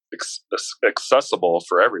that accessible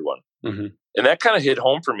for everyone. Mm-hmm. And that kind of hit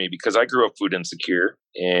home for me, because I grew up food insecure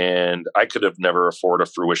and I could have never afforded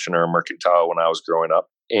a Fruition or a Mercantile when I was growing up.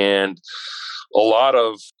 And a lot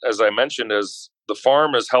of, as I mentioned, as the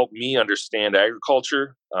farm has helped me understand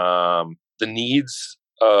agriculture, the need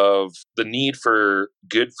for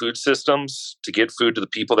good food systems to get food to the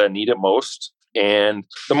people that need it most. And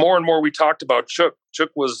the more and more we talked about Shook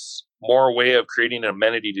was more a way of creating an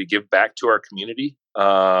amenity to give back to our community.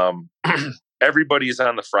 Everybody's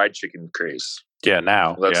on the fried chicken craze. Yeah,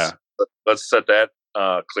 now. Let's set that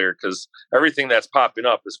clear, because everything that's popping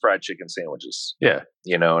up is fried chicken sandwiches. Yeah.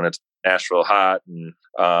 And it's Nashville hot. And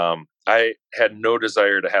I had no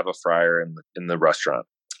desire to have a fryer in the restaurant.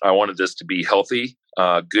 I wanted this to be healthy,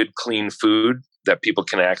 good, clean food that people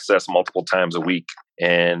can access multiple times a week.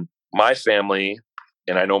 And my family,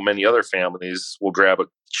 and I know many other families, will grab a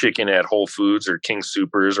chicken at Whole Foods or King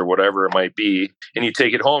Soopers or whatever it might be, and you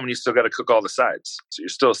take it home and you still got to cook all the sides. So you're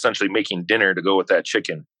still essentially making dinner to go with that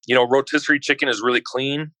chicken. Rotisserie chicken is really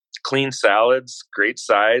clean salads, great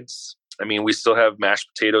sides. I mean, we still have mashed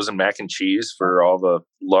potatoes and mac and cheese for all the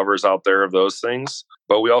lovers out there of those things.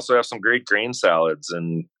 But we also have some great grain salads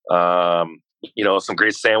and, some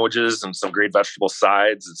great sandwiches and some great vegetable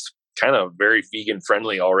sides. It's kind of very vegan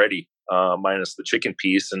friendly already, minus the chicken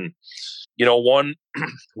piece. And,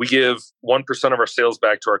 we give 1% of our sales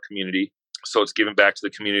back to our community. So it's given back to the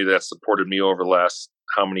community that supported me over the last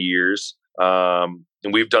how many years.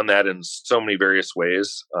 And we've done that in so many various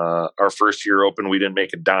ways. Our first year open, we didn't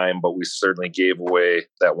make a dime, but we certainly gave away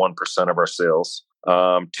that 1% of our sales.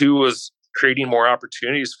 2 was creating more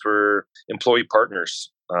opportunities for employee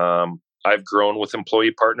partners. I've grown with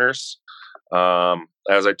employee partners.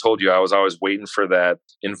 As I told you, I was always waiting for that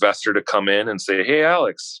investor to come in and say, hey,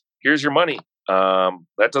 Alex, here's your money.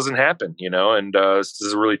 That doesn't happen, and this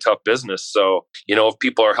is a really tough business. So, if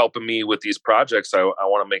people are helping me with these projects, I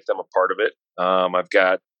want to make them a part of it. I've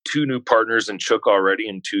got 2 new partners in Chook already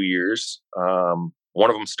in 2 years. One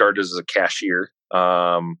of them started as a cashier.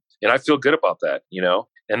 And I feel good about that,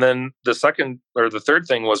 And then the third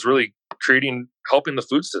thing was really helping the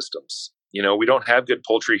food systems. We don't have good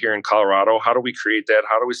poultry here in Colorado. How do we create that?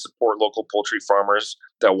 How do we support local poultry farmers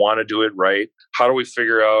that want to do it right? How do we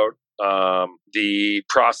figure out the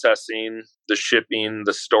processing, the shipping,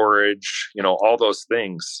 the storage, all those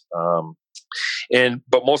things.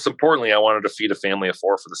 But most importantly, I wanted to feed a family of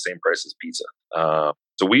 4 for the same price as pizza.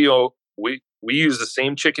 So we use the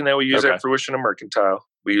same chicken that we use at Fruition and Mercantile.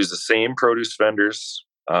 We use the same produce vendors.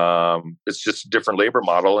 It's just a different labor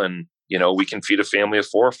model, and we can feed a family of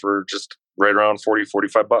 4 for just right around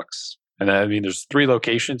 $40-$45. And then, there's 3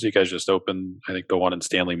 locations. You guys just opened, I think, the one in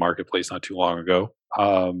Stanley Marketplace not too long ago.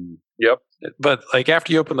 Yep. But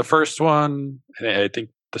after you opened the first one, I think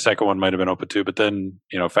the second one might have been open too. But then,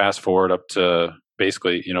 fast forward up to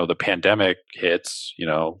basically, the pandemic hits,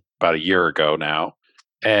 about a year ago now,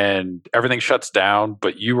 and everything shuts down.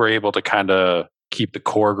 But you were able to kind of keep the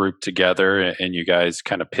core group together, and you guys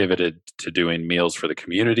kind of pivoted to doing meals for the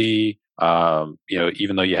community.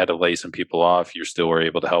 Even though you had to lay some people off, you still were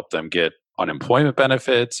able to help them get unemployment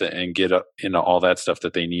benefits and get into all that stuff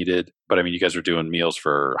that they needed. But you guys were doing meals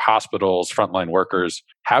for hospitals, frontline workers.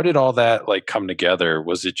 How did all that come together?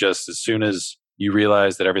 Was it just as soon as you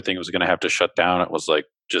realized that everything was going to have to shut down, it was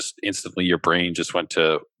just instantly your brain just went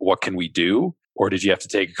to what can we do? Or did you have to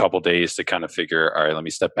take a couple days to kind of figure, all right, let me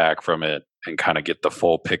step back from it and kind of get the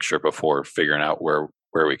full picture before figuring out where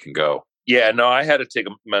we can go? Yeah, no, I had to take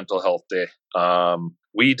a mental health day.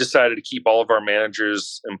 We decided to keep all of our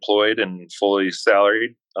managers employed and fully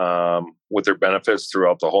salaried with their benefits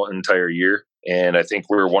throughout the whole entire year. And I think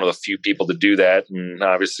we were one of the few people to do that. And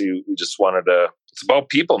obviously, we just wanted to, it's about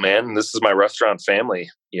people, man. This is my restaurant family,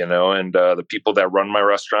 and the people that run my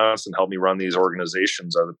restaurants and help me run these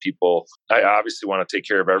organizations are the people. I obviously want to take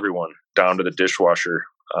care of everyone, down to the dishwasher,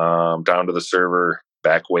 down to the server,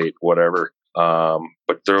 back wait, whatever.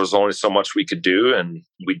 But there was only so much we could do, and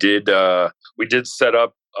we did set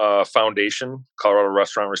up a foundation, Colorado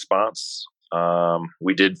Restaurant Response.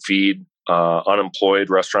 We did feed unemployed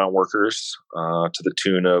restaurant workers to the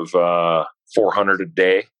tune of $400 a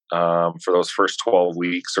day for those first 12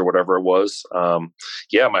 weeks or whatever it was.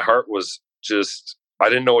 My heart was just, I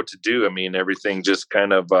didn't know what to do. Everything just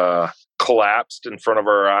kind of collapsed in front of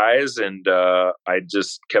our eyes, and I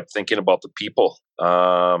just kept thinking about the people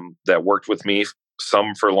that worked with me,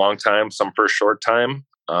 some for a long time, some for a short time.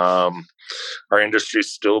 Our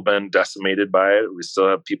industry's still been decimated by it. We still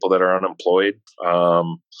have people that are unemployed.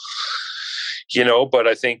 But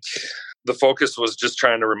I think the focus was just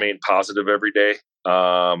trying to remain positive every day.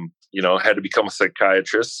 Had to become a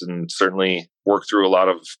psychiatrist and certainly work through a lot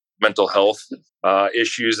of mental health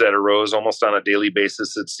issues that arose almost on a daily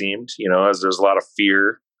basis, it seemed, as there's a lot of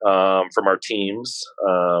fear from our teams.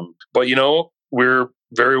 But we're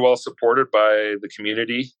very well supported by the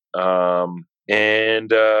community.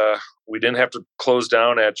 And we didn't have to close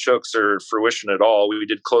down at Chook's or Fruition at all. We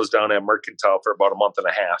did close down at Mercantile for about a month and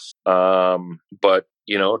a half. But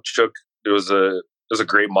Chook, it was a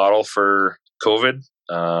great model for COVID.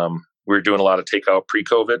 We were doing a lot of takeout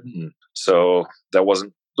pre-COVID, and so there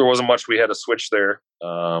wasn't much we had to switch there.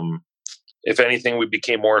 If anything, we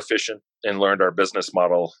became more efficient and learned our business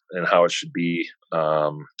model and how it should be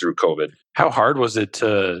through COVID. How hard was it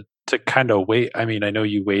to kind of wait? I know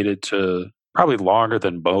you waited to probably longer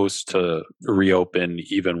than most to reopen,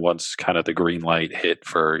 even once kind of the green light hit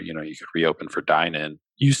for, you could reopen for dine-in.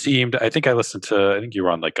 You seemed, I think you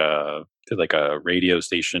were on a radio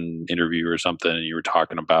station interview or something, and you were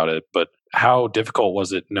talking about it. But how difficult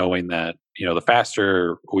was it knowing that, the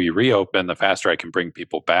faster we reopen, the faster I can bring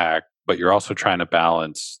people back, but you're also trying to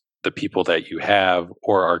balance the people that you have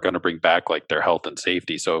or are going to bring back their health and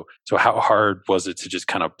safety. So how hard was it to just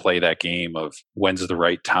kind of play that game of when's the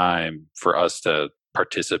right time for us to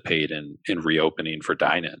participate in reopening for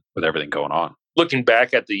dine-in with everything going on? Looking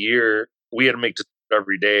back at the year, we had to make decisions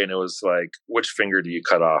every day, and it was which finger do you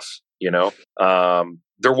cut off?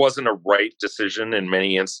 There wasn't a right decision in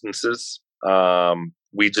many instances.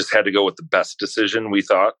 We just had to go with the best decision, we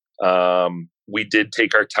thought. We did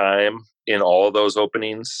take our time in all of those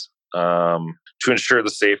openings to ensure the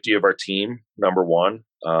safety of our team, number one,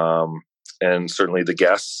 and certainly the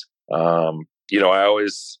guests. I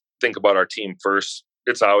always think about our team first.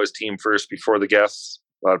 It's always team first before the guests.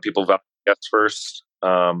 A lot of people value guests first.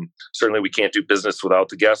 Certainly we can't do business without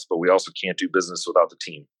the guests, but we also can't do business without the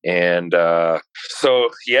team. And I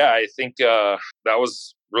think that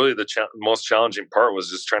was really the most challenging part, was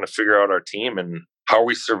just trying to figure out our team and how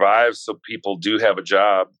we survive so people do have a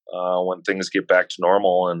job when things get back to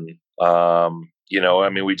normal. And,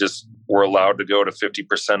 we're allowed to go to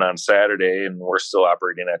 50% on Saturday, and we're still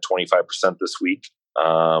operating at 25% this week.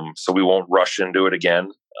 So we won't rush into it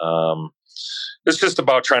again. It's just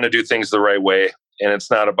about trying to do things the right way. And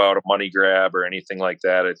it's not about a money grab or anything like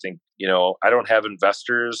that. I think, I don't have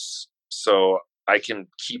investors, so I can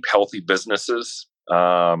keep healthy businesses.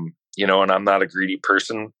 And I'm not a greedy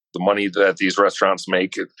person. The money that these restaurants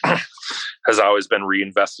make has always been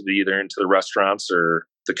reinvested either into the restaurants or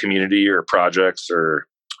the community or projects or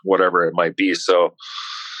whatever it might be. So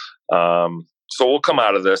we'll come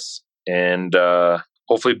out of this and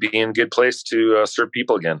hopefully be in a good place to serve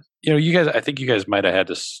people again. I think you guys might have had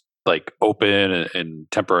to open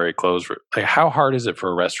and temporary close. Like, how hard is it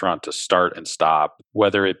for a restaurant to start and stop,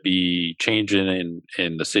 whether it be changing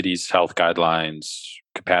in the city's health guidelines,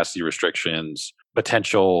 capacity restrictions,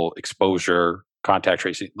 potential exposure, contact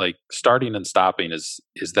tracing? Like, starting and stopping, is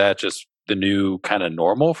that just the new kind of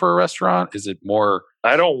normal for a restaurant? Is it more?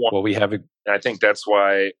 I don't want. Well, we have. I think that's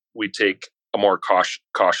why we take a more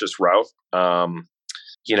cautious route.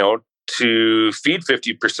 To feed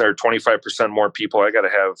 50% or 25% more people, I got to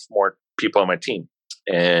have more people on my team.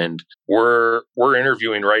 And we're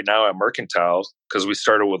interviewing right now at Mercantile because we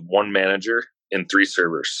started with one manager and 3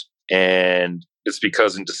 servers. And it's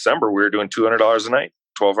because in December we were doing $200 a night,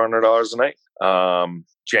 $1,200 a night.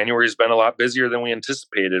 January's been a lot busier than we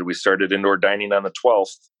anticipated. We started indoor dining on the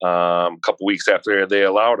 12th, a couple weeks after they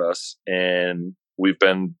allowed us, and we've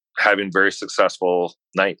been having very successful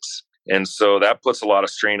nights. And so that puts a lot of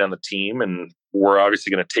strain on the team, and we're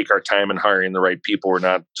obviously going to take our time in hiring the right people. We're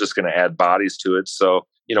not just going to add bodies to it. So,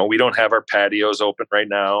 we don't have our patios open right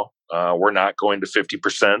now. We're not going to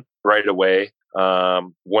 50% right away.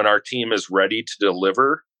 When our team is ready to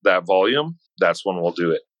deliver that volume, that's when we'll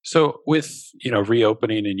do it. So with,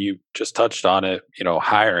 reopening, and you just touched on it,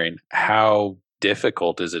 hiring, how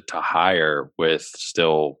difficult is it to hire with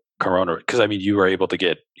still Corona? Because you were able to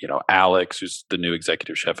get, Alex, who's the new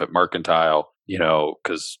executive chef at Mercantile,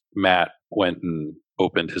 because Matt went and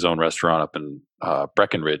opened his own restaurant up in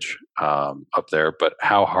Breckenridge up there. But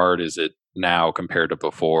how hard is it now compared to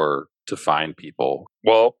before to find people?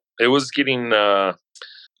 Well, it was getting, I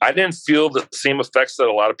didn't feel the same effects that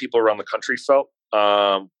a lot of people around the country felt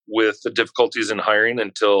with the difficulties in hiring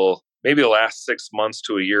until maybe the last 6 months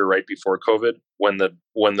to a year right before COVID, when the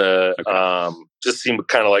just seemed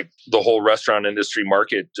kind of like the whole restaurant industry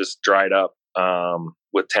market just dried up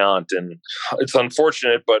with talent. And it's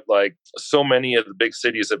unfortunate, but like so many of the big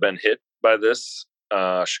cities have been hit by this.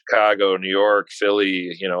 Chicago, New York,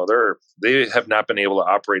 Philly, they have not been able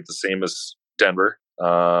to operate the same as Denver.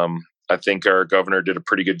 I think our governor did a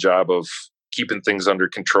pretty good job of keeping things under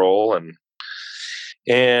control.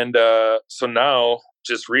 And so now,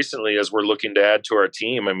 just recently, as we're looking to add to our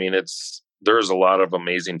team, there's a lot of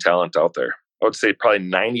amazing talent out there. I would say probably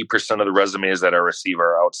 90% of the resumes that I receive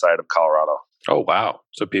are outside of Colorado. Oh, wow.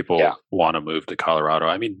 So people want to move to Colorado.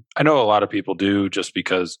 I know a lot of people do, just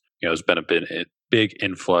because, there's been a big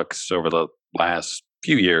influx over the last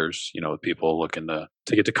few years, with people looking to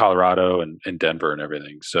get to Colorado and Denver and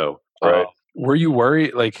everything. So right. Were you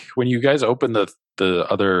worried, like when you guys opened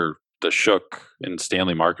the Shook and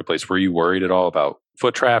Stanley Marketplace, were you worried at all about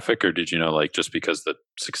foot traffic, or did you know, like, just because the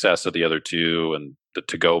success of the other two and the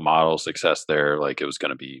to-go model success there, like it was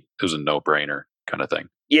a no-brainer kind of thing?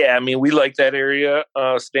 Yeah, we like that area,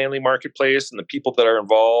 Stanley Marketplace, and the people that are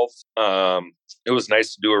involved. It was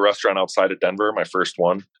nice to do a restaurant outside of Denver, my first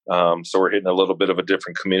one. So we're hitting a little bit of a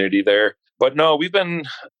different community there. But no,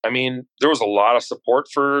 there was a lot of support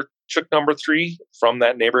for Chook number 3 from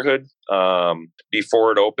that neighborhood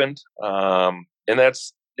before it opened. And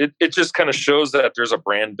that's, it just kind of shows that there's a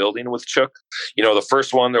brand building with Chook. The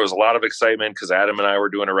first one, there was a lot of excitement because Adam and I were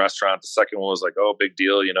doing a restaurant. The second one was like, oh, big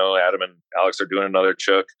deal. Adam and Alex are doing another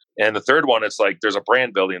Chook. And the third one, it's like there's a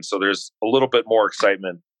brand building. So there's a little bit more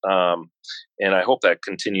excitement. And I hope that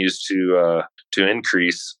continues to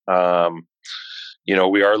increase.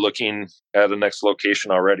 We are looking at a next location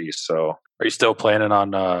already. So are you still planning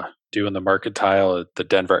on doing the Mercantile at the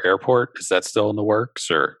Denver airport? Is that still in the works,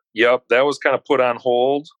 or? Yep, that was kind of put on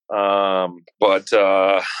hold. But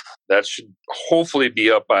that should hopefully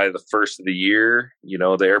be up by the first of the year.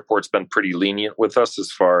 The airport's been pretty lenient with us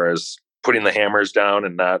as far as putting the hammers down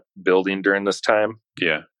and not building during this time.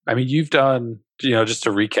 Yeah. You've done just to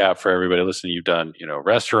recap for everybody listening, you've done,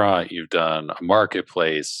 restaurant, you've done a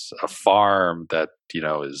marketplace, a farm that,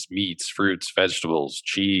 is meats, fruits, vegetables,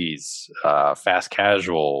 cheese, fast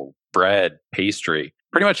casual, bread, pastry,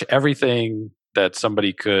 pretty much everything that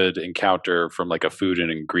somebody could encounter from like a food and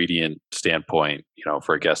ingredient standpoint,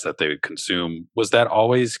 for a guest that they would consume. Was that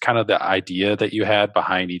always kind of the idea that you had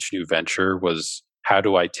behind each new venture, was how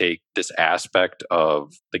do I take this aspect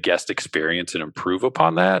of the guest experience and improve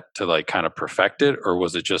upon that to like kind of perfect it? Or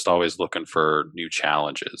was it just always looking for new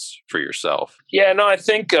challenges for yourself? Yeah, no, I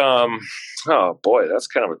think, oh boy, that's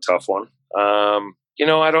kind of a tough one.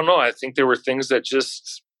 I don't know. I think there were things that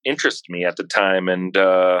just interest me at the time. And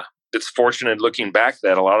it's fortunate looking back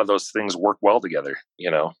that a lot of those things work well together,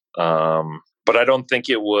 but I don't think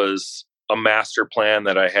it was a master plan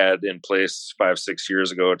that I had in place 5-6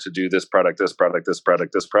 years ago to do this product, this product, this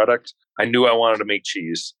product, this product. I knew I wanted to make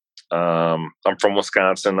cheese. I'm from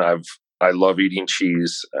Wisconsin. I love eating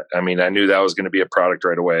cheese. I mean, I knew that was going to be a product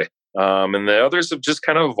right away. And the others have just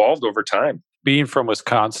kind of evolved over time. Being from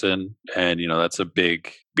Wisconsin, and that's a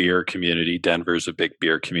big beer community. Denver's a big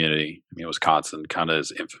beer community. I mean, Wisconsin kind of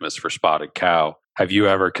is infamous for Spotted Cow. Have you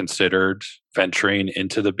ever considered venturing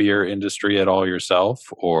into the beer industry at all yourself?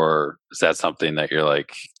 Or is that something that you're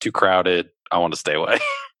like, too crowded, I want to stay away?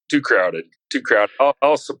 Too crowded.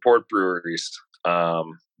 I'll support breweries.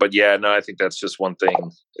 But yeah, no, I think that's just one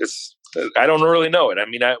thing. I don't really know it. I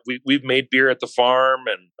mean, we've made beer at the farm,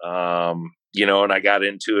 and and I got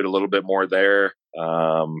into it a little bit more there.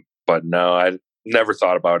 But no, I never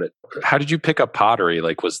thought about it. How did you pick up pottery?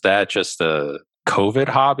 Like, was that just a COVID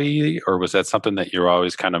hobby, or was that something that you were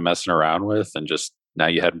always kind of messing around with and just now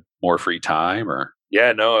you had more free time? Or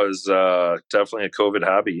yeah, no, it was definitely a COVID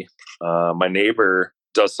hobby. My neighbor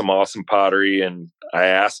does some awesome pottery, and I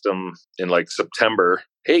asked him in like September,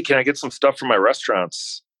 hey, can I get some stuff from my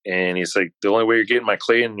restaurants? And he's like, the only way you're getting my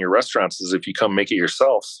clay in your restaurants is if you come make it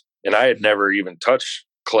yourself. And I had never even touched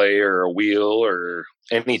clay or a wheel or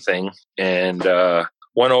anything. And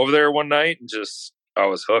went over there one night and I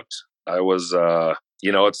was hooked. I was,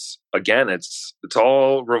 it's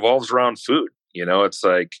all revolves around food. It's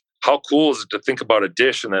like, how cool is it to think about a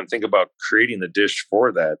dish and then think about creating the dish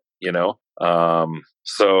for that,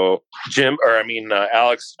 So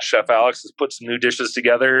Alex, Chef Alex has put some new dishes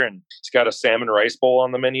together, and he's got a salmon rice bowl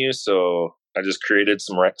on the menu. So I just created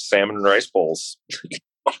some salmon and rice bowls.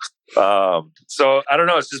 So I don't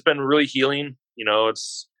know. It's just been really healing.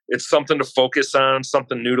 It's something to focus on,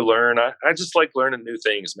 something new to learn. I just like learning new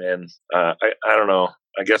things, man. I don't know.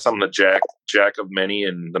 I guess I'm the jack of many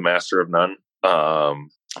and the master of none.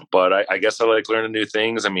 But I guess I like learning new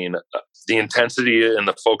things. I mean, the intensity and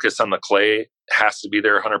the focus on the clay has to be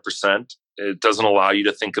there 100%. It doesn't allow you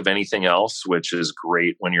to think of anything else, which is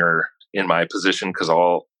great when you're in my position, because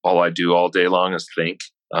all I do all day long is think.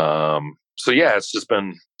 So yeah, it's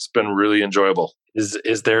been really enjoyable.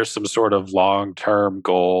 Is there some sort of long-term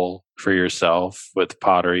goal for yourself with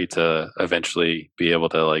pottery to eventually be able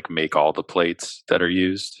to like make all the plates that are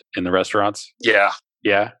used in the restaurants? Yeah.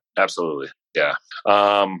 Yeah. Absolutely. Yeah.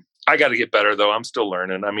 I got to get better though. I'm still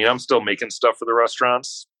learning. I mean, I'm still making stuff for the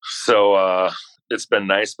restaurants. So it's been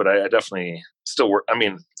nice, but I definitely still work. I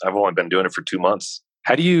mean, I've only been doing it for 2 months.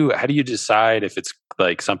 How do you decide if it's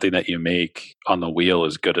like something that you make on the wheel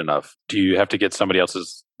is good enough? Do you have to get somebody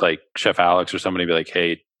else's, like Chef Alex or somebody, be like,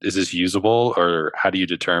 hey, is this usable? Or how do you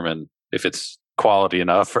determine if it's quality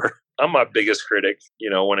enough? Or I'm my biggest critic,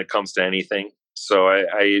 when it comes to anything. So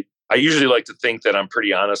I usually like to think that I'm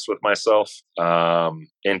pretty honest with myself,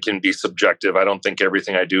 and can be subjective. I don't think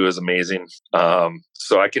everything I do is amazing.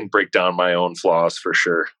 So I can break down my own flaws for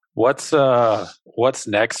sure. What's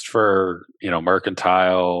next for,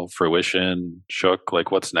 Mercantile, Fruition, Shook?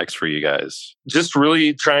 Like, what's next for you guys? Just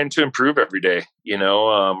really trying to improve every day.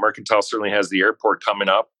 Mercantile certainly has the airport coming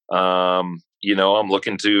up. I'm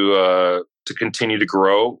looking to continue to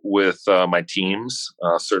grow with my teams.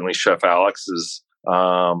 Certainly Chef Alex is,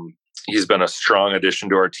 he's been a strong addition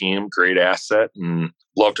to our team, great asset, and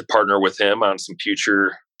love to partner with him on some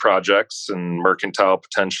future projects and Mercantile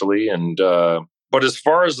potentially. And, but as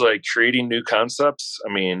far as like creating new concepts,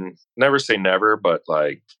 I mean, never say never, but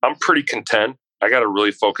like I'm pretty content. I got to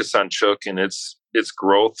really focus on Shook and its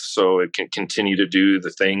growth so it can continue to do the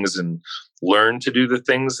things and learn to do the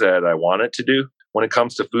things that I want it to do when it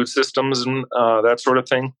comes to food systems and that sort of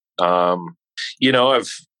thing. I've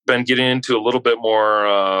been getting into a little bit more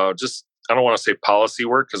I don't want to say policy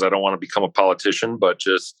work because I don't want to become a politician, but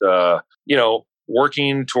just,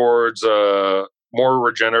 working towards more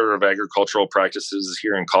regenerative agricultural practices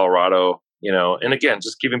here in Colorado, and again,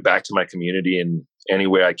 just giving back to my community in any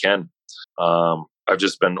way I can. I I've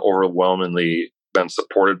just been overwhelmingly been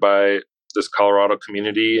supported by this Colorado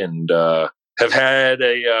community, and have had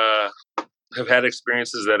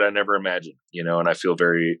experiences that I never imagined, and I feel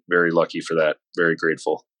very, very lucky for that. Very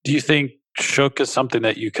grateful. Do you think Shook is something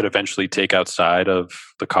that you could eventually take outside of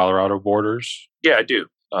the Colorado borders? Yeah, I do.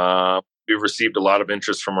 We've received a lot of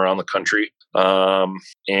interest from around the country.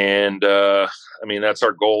 And I mean, that's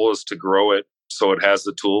our goal, is to grow it so it has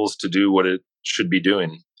the tools to do what it should be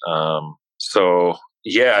doing. So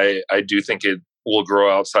yeah, I do think it will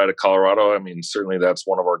grow outside of Colorado. I mean, certainly that's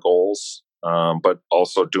one of our goals, but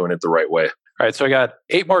also doing it the right way. All right, so I got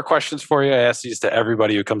 8 more questions for you. I ask these to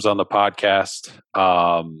everybody who comes on the podcast.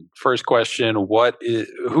 First question: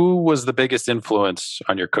 who was the biggest influence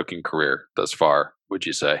on your cooking career thus far, would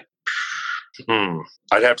you say?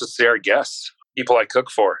 I'd have to say our guests, people I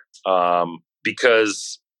cook for,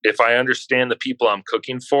 because if I understand the people I'm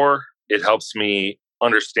cooking for, it helps me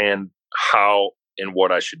understand how and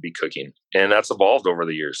what I should be cooking, and that's evolved over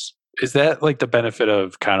the years. Is that like the benefit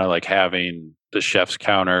of kind of like having the chef's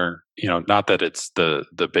counter? Not that it's the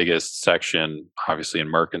biggest section, obviously, in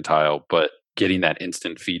Mercantile, but getting that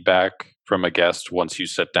instant feedback from a guest once you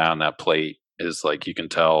sit down, that plate is like, you can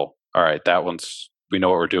tell, all right, we know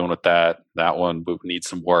what we're doing with that. That one needs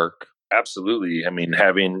some work. Absolutely. I mean,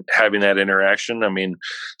 having that interaction, I mean,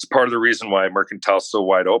 it's part of the reason why Mercantile is so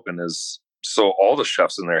wide open, is so all the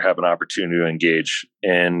chefs in there have an opportunity to engage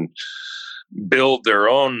and build their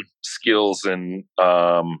own skills in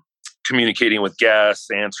communicating with guests,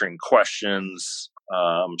 answering questions,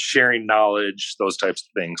 sharing knowledge, those types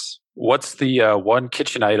of things. What's the one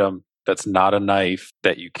kitchen item that's not a knife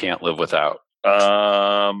that you can't live without?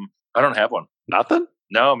 I don't have one. Nothing?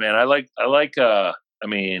 No, man. I like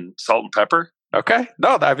salt and pepper. Okay.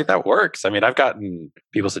 No, I mean, that works. I mean, I've gotten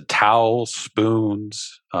people said towels,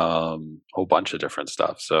 spoons, whole bunch of different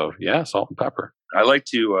stuff. So yeah, salt and pepper. I like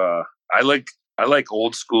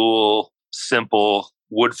old school, simple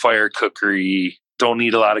wood fire cookery. Don't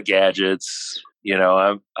need a lot of gadgets.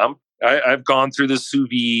 I've gone through the sous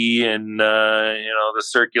vide and the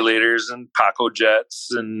circulators and Paco jets,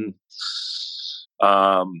 and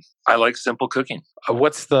I like simple cooking.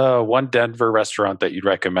 What's the one Denver restaurant that you'd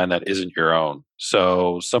recommend that isn't your own?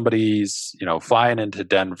 So somebody's, flying into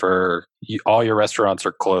Denver, all your restaurants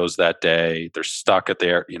are closed that day. They're stuck at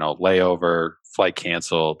their, layover, flight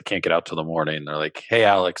canceled, can't get out till the morning. They're like, hey,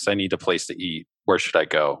 Alex, I need a place to eat. Where should I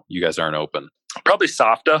go? You guys aren't open. Probably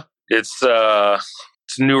Safta. It's a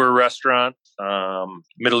newer restaurant,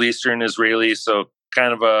 Middle Eastern, Israeli. So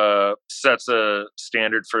kind of sets a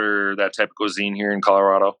standard for that type of cuisine here in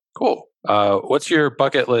Colorado. Cool. What's your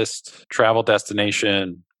bucket list travel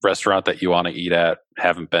destination restaurant that you want to eat at,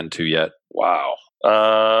 haven't been to yet? Wow.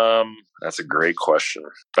 That's a great question.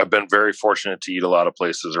 I've been very fortunate to eat a lot of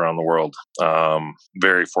places around the world.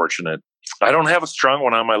 Very fortunate. I don't have a strong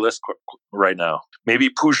one on my list right now. Maybe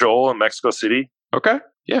Pujol in Mexico City. Okay.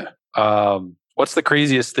 Yeah. What's the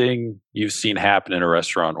craziest thing you've seen happen in a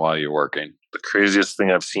restaurant while you're working? The craziest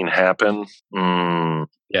thing I've seen happen?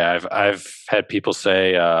 Yeah, I've had people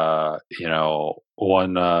say,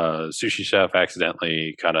 one sushi chef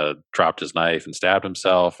accidentally kind of dropped his knife and stabbed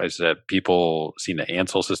himself. I said people seen the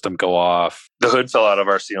Ansel system go off. The hood fell out of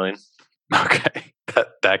our ceiling. Okay,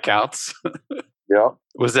 that counts. Yeah.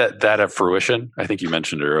 Was that at Fruition? I think you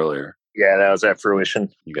mentioned it earlier. Yeah, that was at Fruition.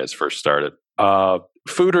 You guys first started.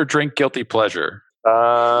 Food or drink guilty pleasure?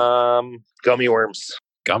 Gummy worms.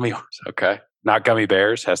 Gummy worms. Okay. Not gummy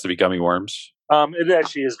bears. Has to be gummy worms. It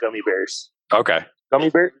actually is gummy bears. Okay.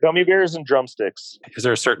 Gummy bears and drumsticks. Is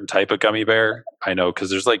there a certain type of gummy bear? I know because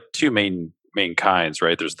there's like 2 main kinds,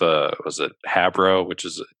 right? There's was it Habro, which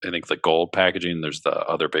is I think the gold packaging. There's the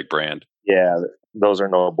other big brand. Yeah, those are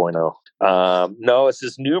no bueno. No, it's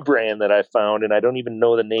this new brand that I found, and I don't even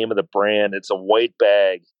know the name of the brand. It's a white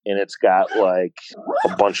bag, and it's got like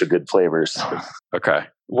a bunch of good flavors. Okay.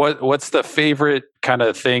 What's the favorite kind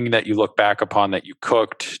of thing that you look back upon that you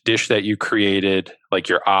cooked, dish that you created, like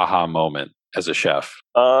your aha moment as a chef?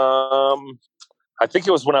 I think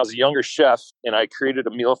it was when I was a younger chef, and I created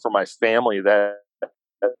a meal for my family that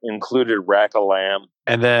included rack of lamb.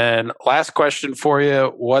 And then last question for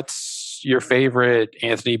you. What's your favorite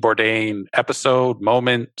Anthony Bourdain episode,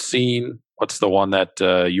 moment, scene? What's the one that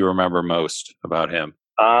you remember most about him?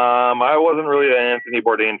 I wasn't really an Anthony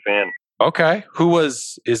Bourdain fan. Okay.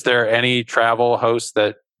 Is there any travel host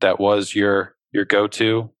that was your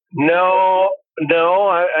go-to? No,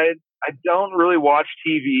 I don't really watch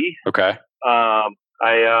TV. Okay. I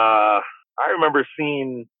remember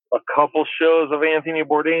seeing a couple shows of Anthony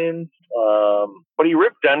Bourdain, but he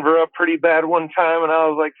ripped Denver up pretty bad one time, and I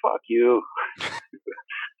was like, "Fuck you."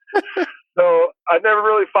 So I never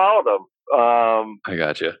really followed him. I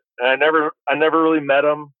got you. And I never really met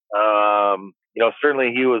him.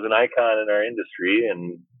 Certainly he was an icon in our industry,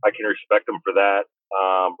 and I can respect him for that.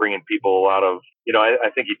 Bringing people out of,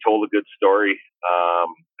 I think he told a good story. I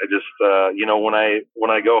just, when I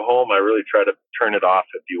go home, I really try to turn it off,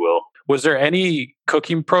 if you will. Was there any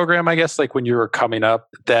cooking program, I guess, like when you were coming up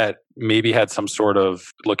that maybe had some sort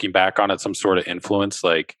of, looking back on it, some sort of influence,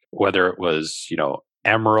 like whether it was,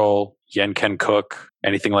 Emeril, Yen Ken Cook,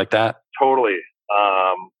 anything like that? Totally.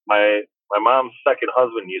 My mom's second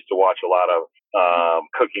husband used to watch a lot of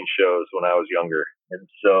cooking shows when I was younger. And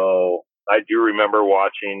so I do remember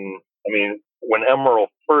watching, when Emeril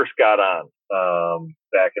first got on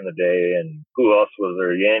back in the day, and who else was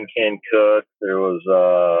there? Yan Can Cook. There was,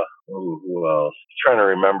 who else? Trying to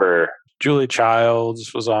remember. Julia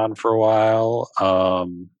Childs was on for a while.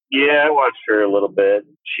 Yeah, I watched her a little bit.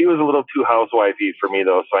 She was a little too housewifey for me,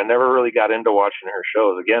 though, so I never really got into watching her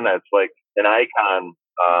shows. Again, that's like an icon.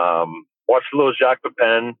 Watched a little Jacques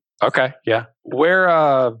Pepin. Okay, yeah.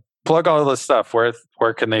 Where, plug all of this stuff. Where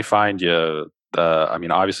can they find you?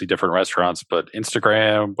 Obviously different restaurants, but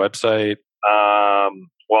Instagram, website?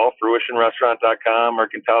 Fruitionrestaurant.com,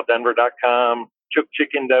 mercantiledenver.com,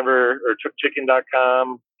 Chooks Denver or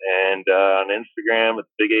chookchicken.com, and on Instagram, it's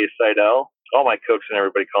Big A Seidel. All my cooks and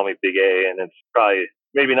everybody call me Big A, and it's probably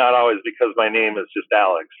maybe not always because my name is just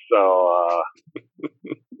Alex. So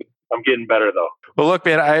I'm getting better though. Well, look,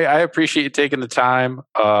 man, I appreciate you taking the time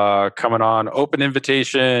coming on. Open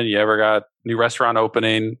invitation. You ever got new restaurant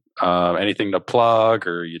opening? Anything to plug,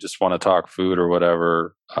 or you just want to talk food or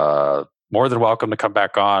whatever? More than welcome to come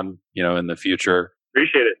back on, in the future.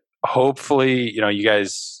 Appreciate it. Hopefully, you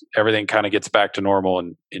guys, everything kind of gets back to normal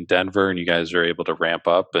in Denver, and you guys are able to ramp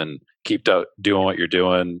up and keep doing what you're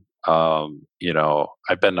doing.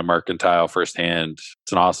 I've been to Mercantile firsthand.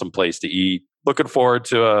 It's an awesome place to eat. Looking forward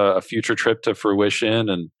to a future trip to Fruition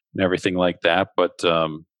and everything like that. But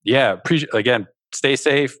again, stay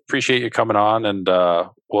safe. Appreciate you coming on, and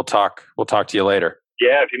we'll talk to you later.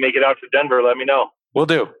 Yeah, if you make it out to Denver, let me know. We'll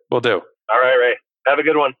do. All right, Ray. Have a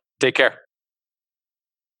good one. Take care.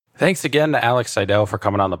 Thanks again to Alex Seidel for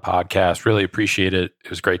coming on the podcast. Really appreciate it. It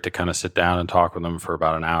was great to kind of sit down and talk with him for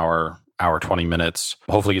about an hour, 20 minutes.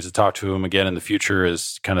 Hopefully get to talk to him again in the future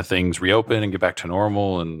as kind of things reopen and get back to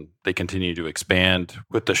normal and they continue to expand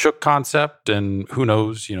with the Shook concept. And who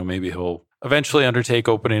knows, maybe he'll eventually undertake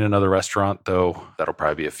opening another restaurant, though that'll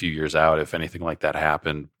probably be a few years out if anything like that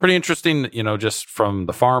happened. Pretty interesting, just from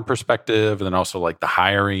the farm perspective, and then also like the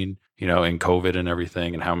hiring, in COVID and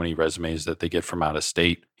everything, and how many resumes that they get from out of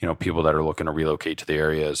state, people that are looking to relocate to the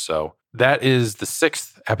area. So that is the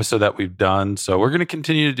 6th episode that we've done. So we're going to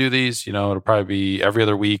continue to do these. It'll probably be every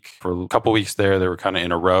other week. For a couple weeks there, they were kind of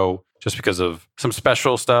in a row just because of some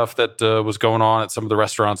special stuff that was going on at some of the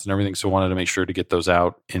restaurants and everything. So I wanted to make sure to get those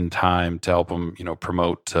out in time to help them,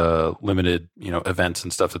 promote limited, events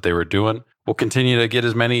and stuff that they were doing. We'll continue to get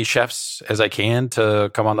as many chefs as I can to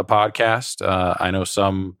come on the podcast. I know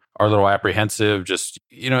some are a little apprehensive. Just,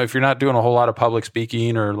 if you're not doing a whole lot of public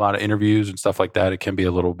speaking or a lot of interviews and stuff like that, it can be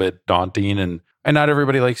a little bit daunting. And not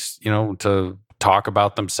everybody likes, to talk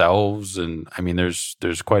about themselves. And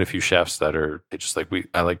there's quite a few chefs that are just like,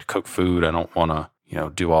 I like to cook food. I don't want to,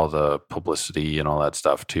 do all the publicity and all that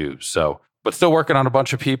stuff too. So, but still working on a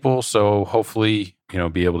bunch of people. So hopefully,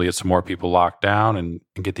 be able to get some more people locked down and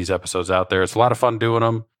get these episodes out there. It's a lot of fun doing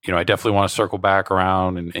them. I definitely want to circle back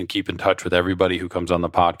around and keep in touch with everybody who comes on the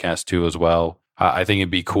podcast too as well. I think it'd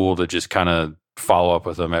be cool to just kind of follow up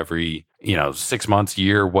with them every, 6 months,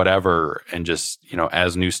 year, whatever. And just,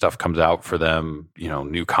 as new stuff comes out for them,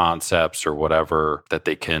 new concepts or whatever, that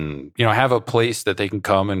they can, have a place that they can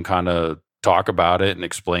come and kind of talk about it and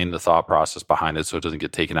explain the thought process behind it so it doesn't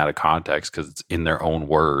get taken out of context because it's in their own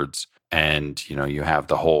words. And, you have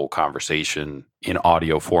the whole conversation in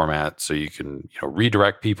audio format so you can,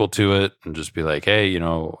 redirect people to it and just be like, hey,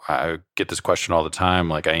 I get this question all the time.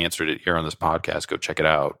 Like I answered it here on this podcast. Go check it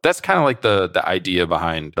out. That's kind of like the idea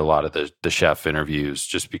behind a lot of the chef interviews,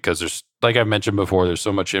 just because there's, like I mentioned before, there's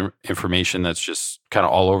so much information that's just kind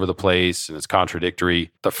of all over the place and it's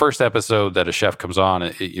contradictory. The first episode that a chef comes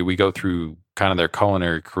on, we go through kind of their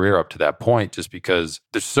culinary career up to that point, just because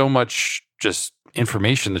there's so much just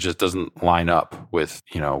information that just doesn't line up with,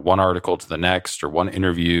 one article to the next or one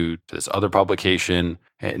interview to this other publication.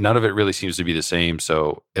 None of it really seems to be the same.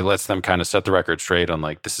 So it lets them kind of set the record straight on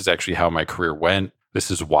like, this is actually how my career went.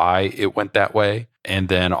 This is why it went that way. And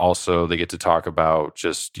then also they get to talk about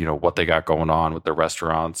just, what they got going on with their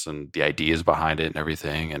restaurants and the ideas behind it and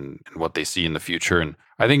everything and what they see in the future. And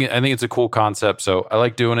I think it's a cool concept. So I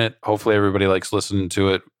like doing it. Hopefully everybody likes listening to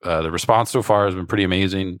it. The response so far has been pretty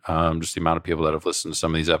amazing. Just the amount of people that have listened to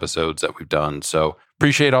some of these episodes that we've done. So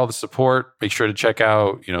appreciate all the support. Make sure to check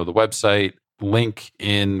out, the website. Link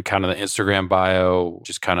in kind of the Instagram bio.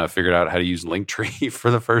 Just kind of figured out how to use Linktree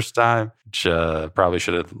for the first time, which probably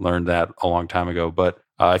should have learned that a long time ago. But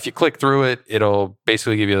if you click through it, it'll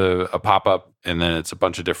basically give you a pop-up, and then it's a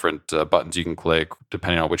bunch of different buttons you can click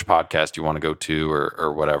depending on which podcast you want to go to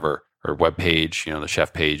or whatever, or web page, the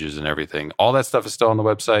chef pages and everything. All that stuff is still on the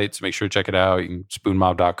website, so make sure to check it out. You can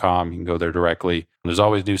spoonmob.com. You can go there directly. And there's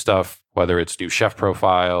always new stuff, whether it's new chef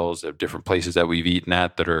profiles of different places that we've eaten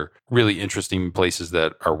at that are really interesting places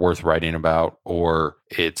that are worth writing about, or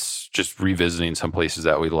it's just revisiting some places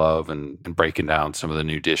that we love and breaking down some of the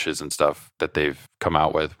new dishes and stuff that they've come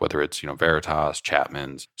out with, whether it's, Veritas,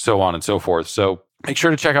 Chapman's, so on and so forth. So make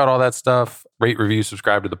sure to check out all that stuff. Rate, review,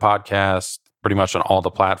 subscribe to the podcast. Pretty much on all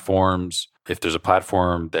the platforms. If there's a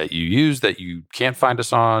platform that you use that you can't find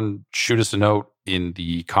us on, shoot us a note in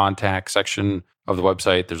the contact section of the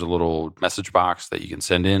website. There's a little message box that you can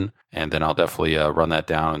send in, and then I'll definitely run that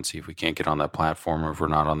down and see if we can't get on that platform or if we're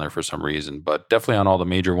not on there for some reason. But definitely on all the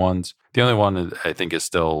major ones. The only one that I think is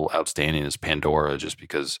still outstanding is Pandora, just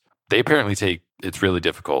because they apparently it's really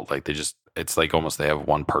difficult. Like it's like almost they have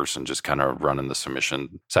one person just kind of running the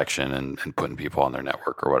submission section and putting people on their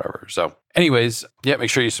network or whatever. So anyways, make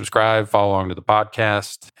sure you subscribe, follow along to the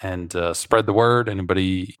podcast, and spread the word.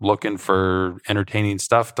 Anybody looking for entertaining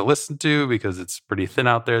stuff to listen to, because it's pretty thin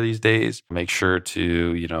out there these days, make sure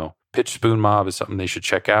to, pitch Spoon Mob is something they should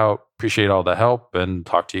check out. Appreciate all the help and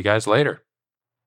talk to you guys later.